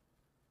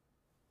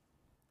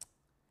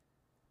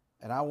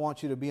 And I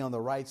want you to be on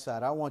the right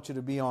side. I want you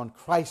to be on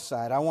Christ's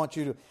side. I want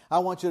you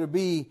to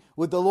be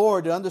with the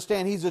Lord, to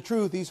understand He's the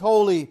truth. He's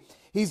holy.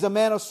 He's the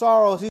man of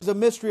sorrows. He's the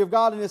mystery of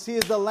godliness. He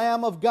is the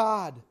Lamb of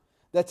God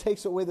that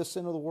takes away the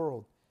sin of the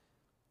world.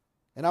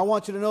 And I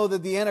want you to know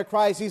that the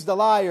Antichrist, he's the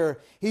liar.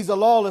 He's the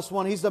lawless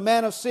one. He's the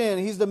man of sin.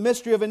 He's the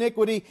mystery of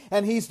iniquity.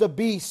 And he's the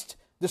beast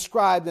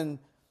described in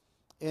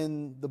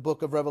the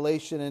book of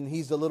Revelation. And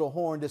he's the little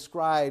horn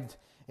described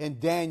in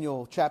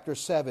Daniel chapter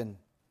 7.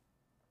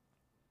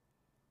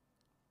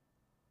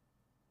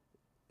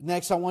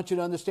 Next, I want you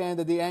to understand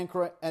that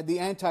the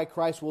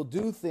Antichrist will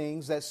do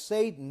things that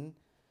Satan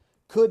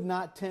could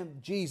not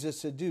tempt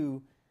Jesus to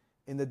do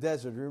in the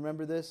desert.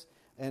 Remember this?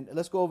 And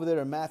let's go over there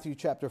to Matthew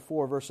chapter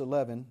 4, verse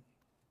 11.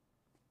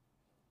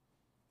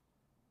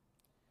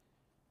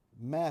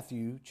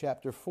 Matthew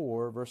chapter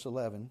 4, verse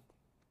 11.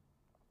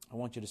 I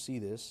want you to see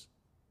this.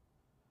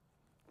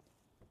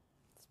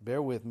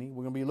 Bear with me.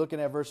 We're going to be looking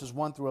at verses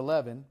 1 through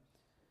 11.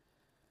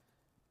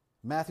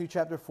 Matthew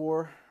chapter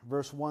 4,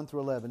 verse 1 through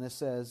 11. It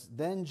says,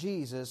 Then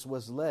Jesus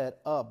was led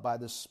up by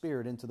the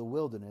Spirit into the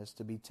wilderness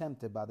to be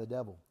tempted by the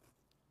devil.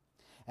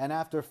 And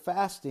after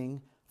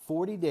fasting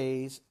 40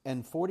 days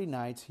and 40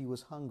 nights, he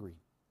was hungry.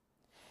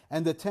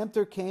 And the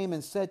tempter came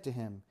and said to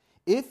him,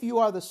 If you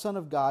are the Son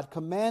of God,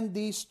 command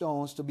these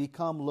stones to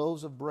become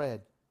loaves of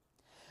bread.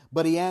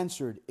 But he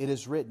answered, It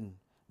is written,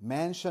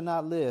 Man shall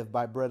not live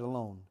by bread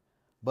alone,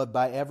 but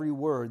by every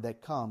word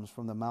that comes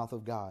from the mouth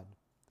of God.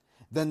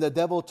 Then the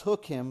devil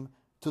took him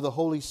to the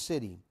holy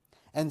city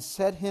and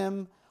set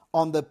him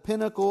on the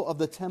pinnacle of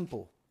the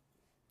temple.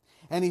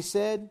 And he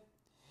said,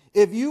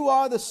 If you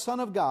are the Son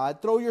of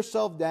God, throw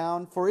yourself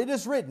down, for it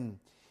is written,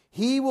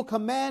 He will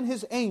command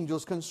His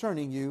angels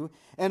concerning you,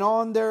 and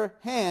on their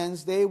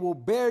hands they will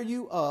bear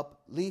you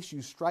up, lest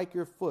you strike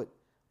your foot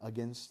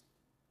against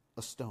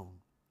a stone.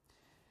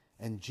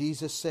 And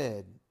Jesus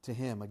said to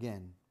him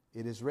again,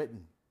 It is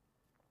written,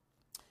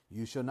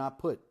 You shall not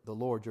put the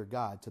Lord your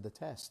God to the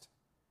test.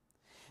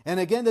 And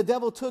again the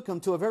devil took him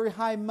to a very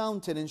high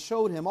mountain and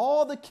showed him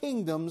all the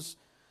kingdoms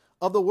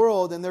of the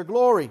world and their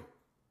glory.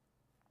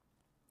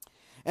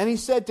 And he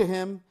said to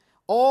him,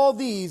 All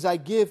these I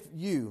give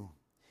you,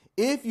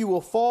 if you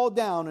will fall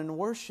down and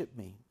worship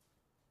me.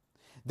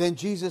 Then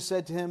Jesus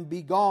said to him,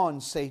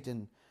 Begone,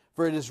 Satan,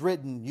 for it is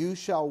written, You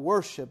shall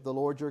worship the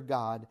Lord your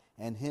God,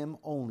 and Him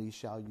only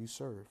shall you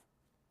serve.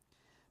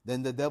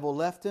 Then the devil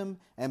left him,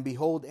 and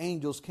behold,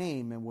 angels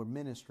came and were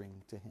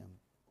ministering to him.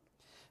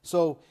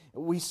 So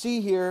we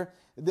see here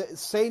that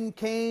Satan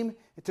came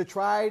to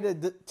try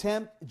to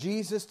tempt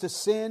Jesus to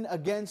sin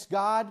against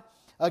God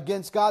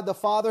the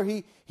Father.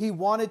 He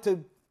wanted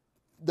to,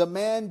 the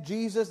man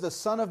Jesus, the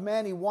Son of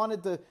Man, he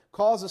wanted to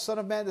cause the Son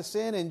of Man to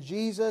sin. And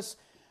Jesus,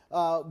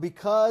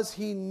 because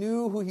he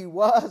knew who he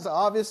was,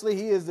 obviously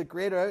he is the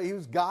creator, he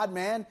was God,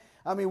 man.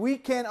 I mean, we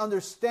can't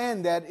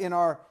understand that in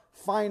our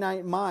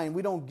finite mind.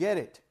 We don't get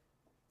it.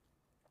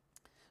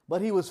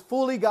 But he was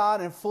fully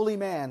God and fully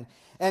man.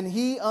 And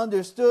he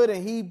understood,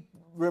 and he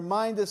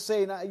reminded us,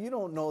 saying, You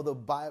don't know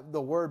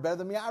the word better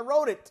than me. I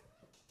wrote it.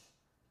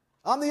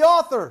 I'm the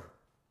author.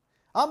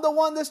 I'm the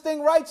one this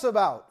thing writes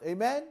about.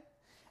 Amen?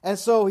 And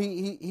so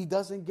he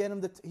doesn't get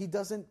him he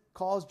doesn't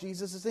cause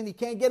Jesus to sin. He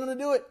can't get him to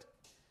do it.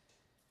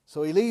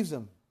 So he leaves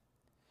him.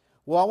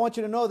 Well, I want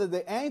you to know that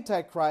the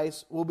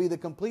Antichrist will be the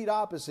complete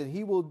opposite.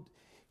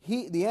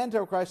 The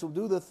Antichrist will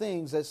do the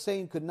things that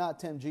Satan could not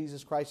tempt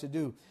Jesus Christ to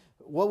do.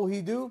 What will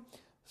he do?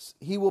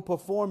 He will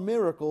perform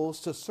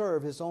miracles to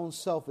serve his own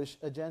selfish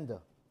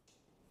agenda.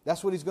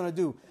 That's what he's going to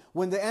do.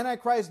 When the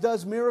Antichrist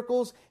does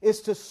miracles,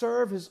 it's to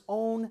serve his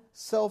own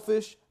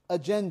selfish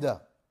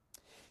agenda.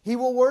 He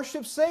will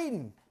worship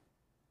Satan.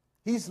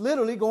 He's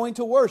literally going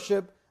to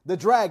worship the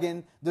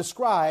dragon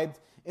described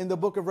in the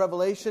book of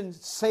Revelation.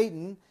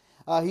 Satan,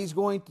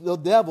 the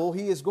devil,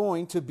 he is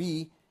going to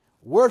be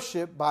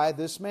worshipped by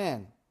this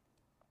man.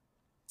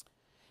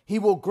 He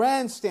will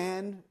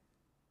grandstand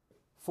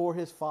for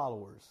his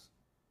followers.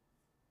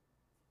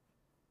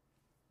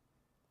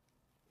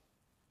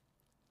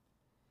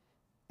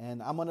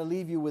 And I'm going to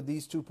leave you with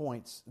these 2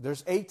 points.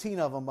 There's 18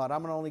 of them, but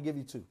I'm going to only give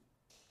you 2.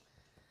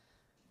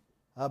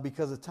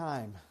 Because of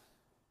time.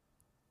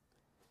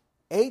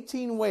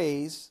 18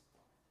 ways.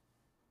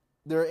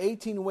 There are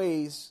 18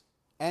 ways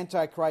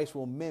Antichrist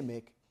will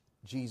mimic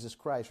Jesus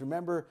Christ.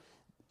 Remember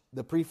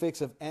the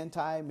prefix of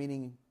anti,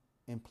 meaning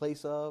in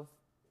place of,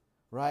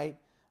 right?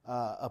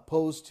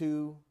 Opposed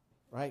to,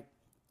 right?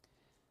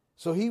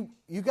 So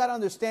you got to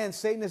understand,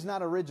 Satan is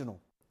not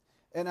original.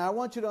 And I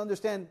want you to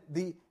understand,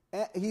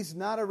 he's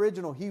not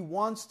original. He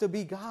wants to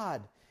be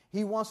God.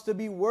 He wants to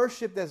be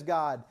worshipped as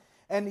God.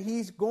 And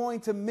he's going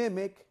to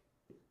mimic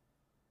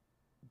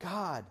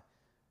God.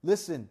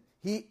 Listen,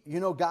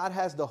 God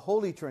has the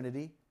Holy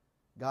Trinity,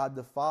 God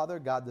the Father,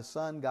 God the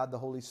Son, God the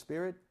Holy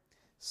Spirit.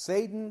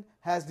 Satan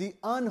has the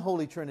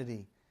unholy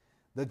Trinity,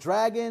 the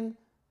dragon,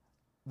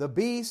 the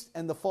beast,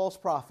 and the false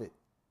prophet.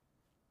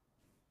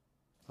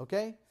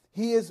 Okay?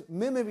 He is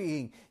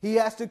mimicking. He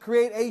has to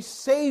create a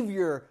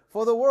savior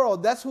for the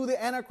world. That's who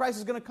the Antichrist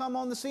is going to come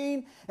on the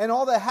scene. And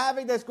all the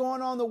havoc that's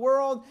going on in the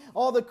world,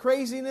 all the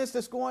craziness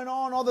that's going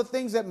on, all the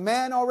things that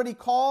man already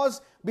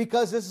caused,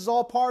 because this is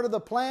all part of the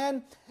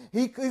plan.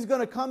 He's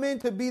going to come in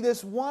to be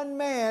this one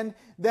man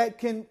that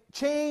can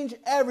change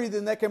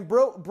everything, that can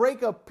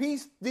break a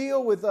peace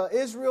deal with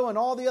Israel and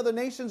all the other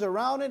nations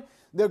around it.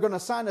 They're going to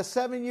sign a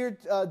 7-year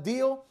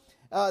deal.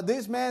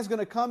 This man's going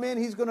to come in.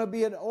 He's going to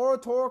be an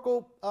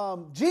oratorical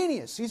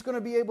genius. He's going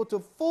to be able to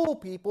fool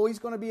people. He's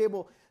going to be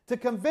able to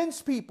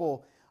convince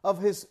people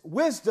of his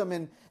wisdom.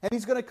 And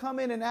he's going to come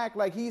in and act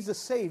like he's the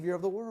Savior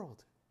of the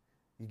world.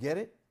 You get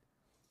it?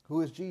 Who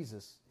is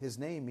Jesus? His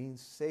name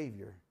means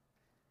Savior.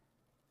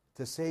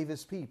 To save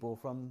his people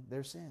from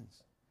their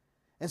sins.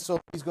 And so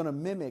he's going to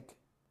mimic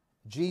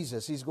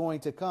Jesus. He's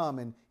going to come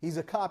and he's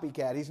a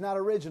copycat. He's not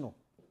original.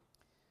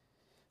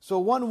 So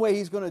one way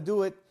he's going to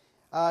do it,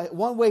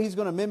 one way he's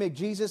going to mimic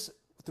Jesus,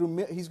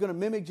 he's going to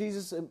mimic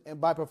Jesus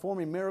by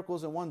performing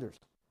miracles and wonders.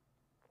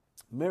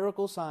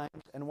 Miracles, signs,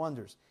 and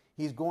wonders.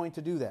 He's going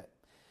to do that.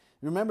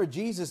 Remember,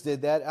 Jesus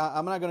did that.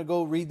 I'm not going to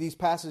go read these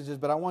passages,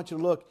 but I want you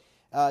to look.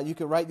 You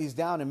can write these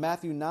down. In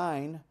Matthew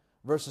 9,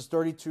 verses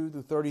 32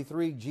 through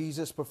 33,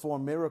 Jesus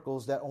performed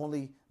miracles that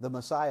only the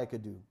Messiah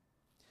could do.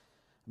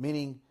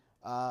 Meaning,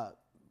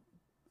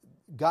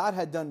 God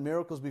had done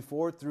miracles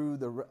before through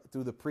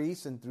the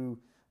priests and through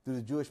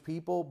the Jewish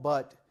people,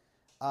 but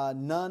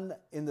none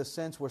in the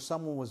sense where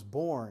someone was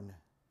born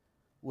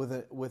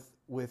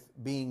with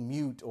being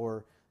mute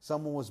or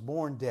someone was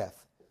born deaf.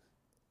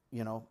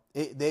 You know,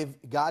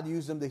 God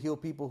used them to heal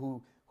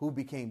people who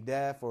became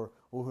deaf or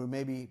who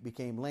maybe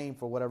became lame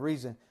for whatever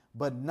reason,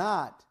 but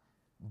not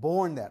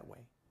born that way.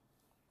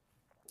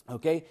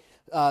 Okay,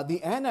 the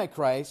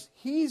Antichrist,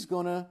 he's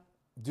going to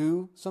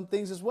do some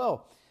things as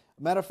well.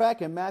 Matter of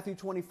fact, in Matthew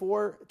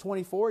 24,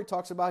 he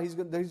talks about he's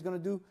going to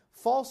do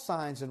false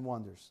signs and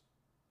wonders.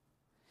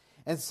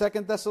 And 2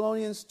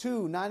 Thessalonians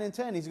 2, 9 and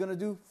 10, he's going to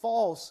do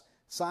false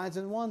signs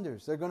and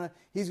wonders.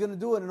 He's going to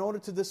do it in order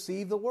to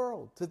deceive the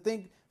world,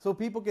 so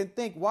people can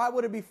think, why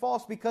would it be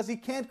false? Because he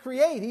can't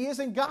create. He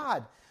isn't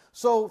God.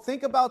 So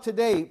think about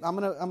today. I'm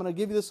going to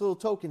give you this little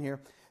token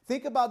here.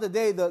 Think about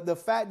today the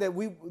fact that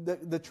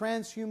the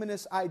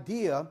transhumanist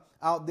idea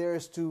out there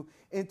is to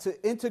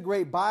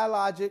integrate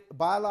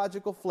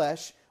biological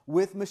flesh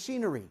with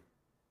machinery.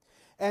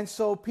 And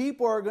so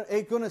people are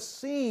going to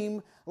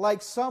seem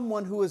like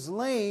someone who is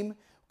lame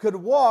could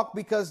walk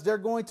because they're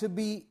going to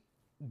be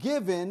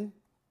given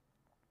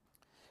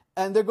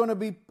and they're going to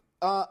be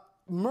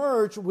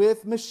merged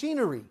with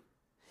machinery.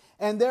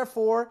 And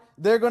therefore,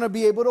 they're going to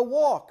be able to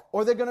walk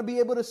or they're going to be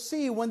able to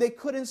see when they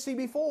couldn't see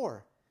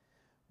before.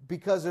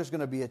 Because there's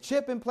going to be a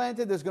chip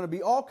implanted. There's going to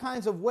be all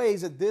kinds of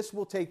ways that this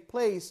will take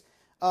place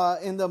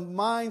in the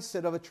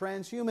mindset of a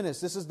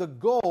transhumanist. This is the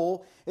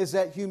goal, is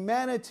that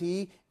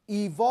humanity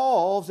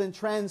evolves and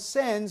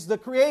transcends the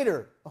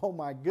Creator. Oh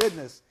my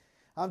goodness.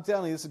 I'm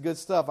telling you, this is good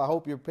stuff. I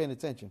hope you're paying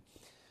attention.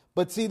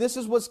 But see, this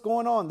is what's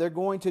going on. They're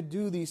going to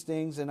do these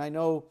things, and I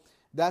know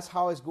that's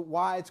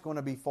why it's going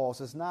to be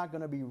false. It's not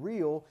going to be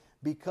real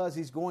because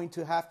he's going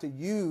to have to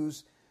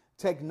use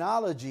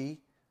technology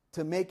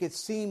to make it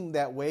seem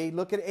that way.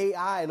 Look at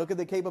AI. Look at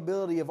the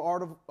capability of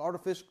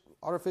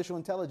artificial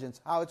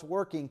intelligence, how it's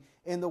working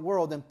in the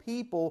world. And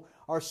people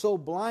are so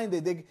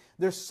blinded.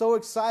 They're so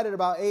excited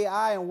about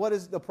AI and what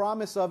is the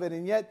promise of it.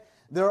 And yet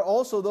there are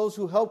also those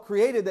who help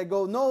create it that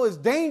go, no, it's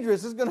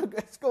dangerous. It's going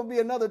to be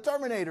another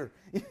Terminator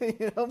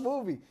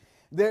movie.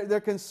 They're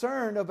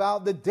concerned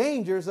about the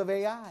dangers of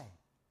AI.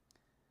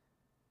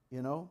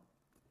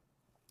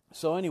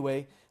 So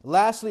anyway,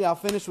 lastly, I'll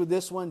finish with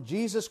this one.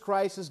 Jesus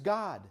Christ is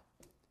God.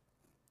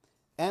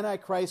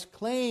 Antichrist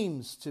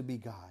claims to be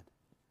God.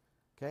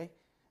 Okay?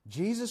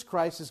 Jesus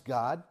Christ is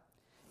God,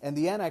 and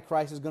the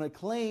Antichrist is going to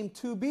claim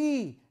to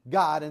be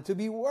God and to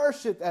be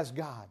worshipped as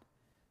God.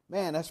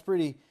 Man, that's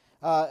pretty.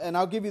 And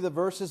I'll give you the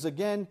verses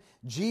again.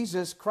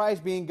 Jesus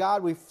Christ being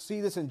God, we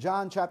see this in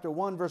John chapter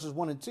 1, verses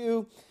 1 and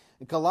 2.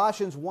 In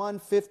Colossians 1,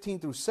 15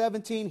 through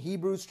 17.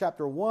 Hebrews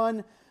chapter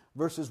 1,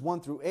 verses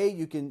 1 through 8.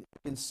 You can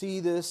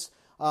see this.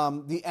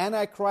 The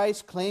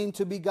Antichrist claimed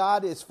to be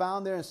God is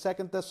found there in 2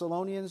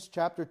 Thessalonians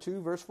chapter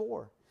 2, verse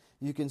 4.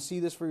 You can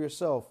see this for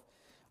yourself.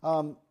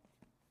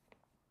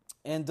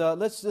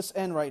 Let's just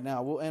end right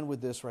now. We'll end with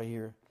this right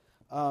here.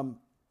 Why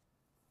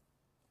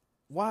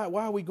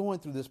are we going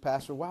through this,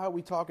 Pastor? Why are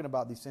we talking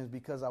about these things?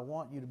 Because I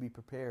want you to be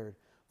prepared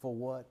for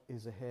what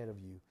is ahead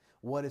of you,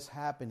 what is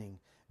happening.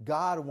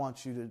 God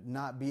wants you to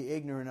not be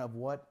ignorant of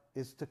what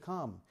is to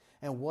come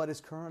and what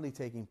is currently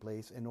taking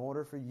place in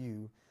order for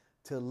you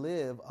to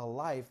live a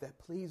life that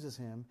pleases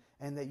Him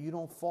and that you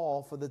don't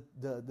fall for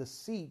the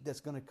seat that's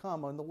going to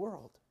come on the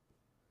world.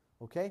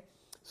 Okay?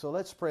 So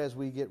let's pray as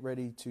we get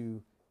ready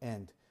to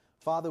end.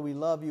 Father, we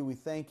love you. We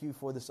thank you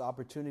for this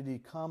opportunity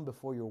to come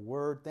before your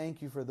word.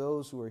 Thank you for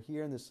those who are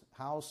here in this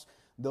house,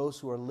 those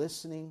who are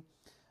listening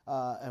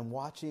and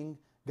watching.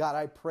 God,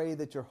 I pray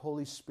that your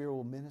Holy Spirit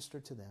will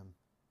minister to them.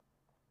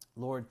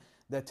 Lord,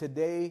 that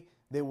today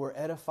they were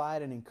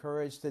edified and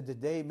encouraged, that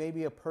today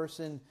maybe a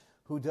person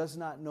who does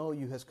not know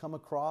you has come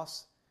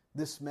across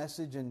this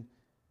message and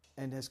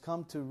has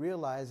come to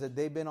realize that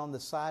they've been on the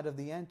side of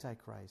the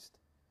Antichrist,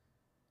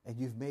 and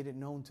you've made it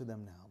known to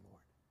them now, Lord.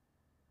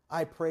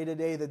 I pray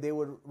today that they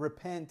would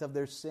repent of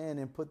their sin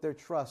and put their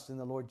trust in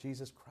the Lord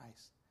Jesus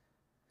Christ.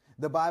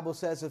 The Bible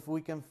says if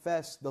we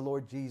confess the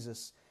Lord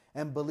Jesus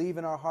and believe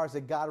in our hearts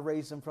that God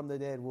raised him from the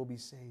dead, we'll be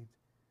saved.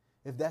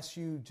 If that's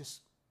you,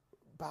 just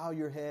bow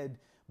your head,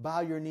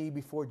 bow your knee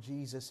before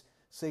Jesus.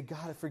 Say,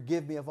 God,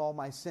 forgive me of all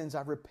my sins.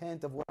 I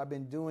repent of what I've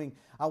been doing.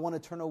 I want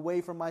to turn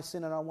away from my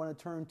sin and I want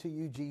to turn to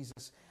you,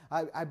 Jesus.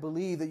 I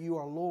believe that you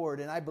are Lord,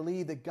 and I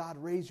believe that God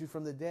raised you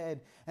from the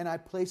dead, and I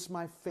place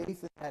my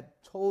faith in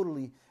that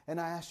totally, and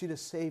I ask you to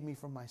save me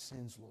from my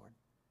sins, Lord.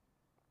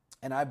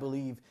 And I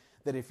believe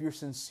that if you're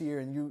sincere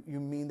and you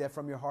mean that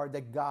from your heart,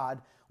 that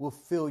God will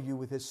fill you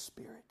with his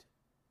Spirit,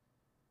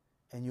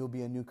 and you'll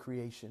be a new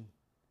creation.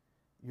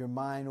 Your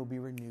mind will be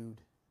renewed.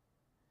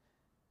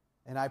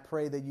 And I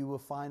pray that you will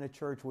find a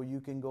church where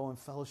you can go and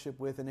fellowship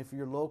with. And if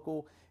you're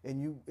local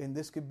and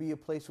this could be a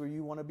place where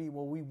you want to be,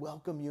 well, we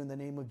welcome you in the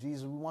name of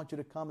Jesus. We want you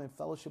to come and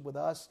fellowship with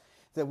us,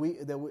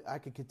 that I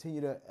could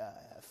continue to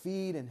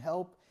feed and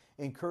help,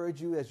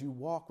 encourage you as you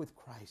walk with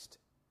Christ.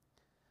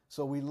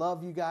 So we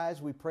love you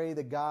guys. We pray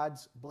that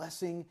God's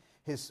blessing,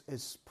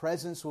 his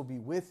presence will be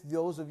with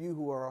those of you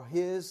who are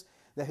his,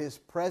 that his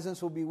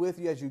presence will be with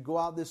you as you go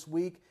out this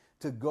week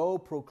to go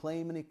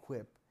proclaim and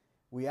equip.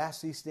 We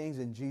ask these things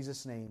in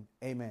Jesus' name.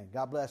 Amen.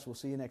 God bless. We'll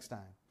see you next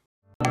time.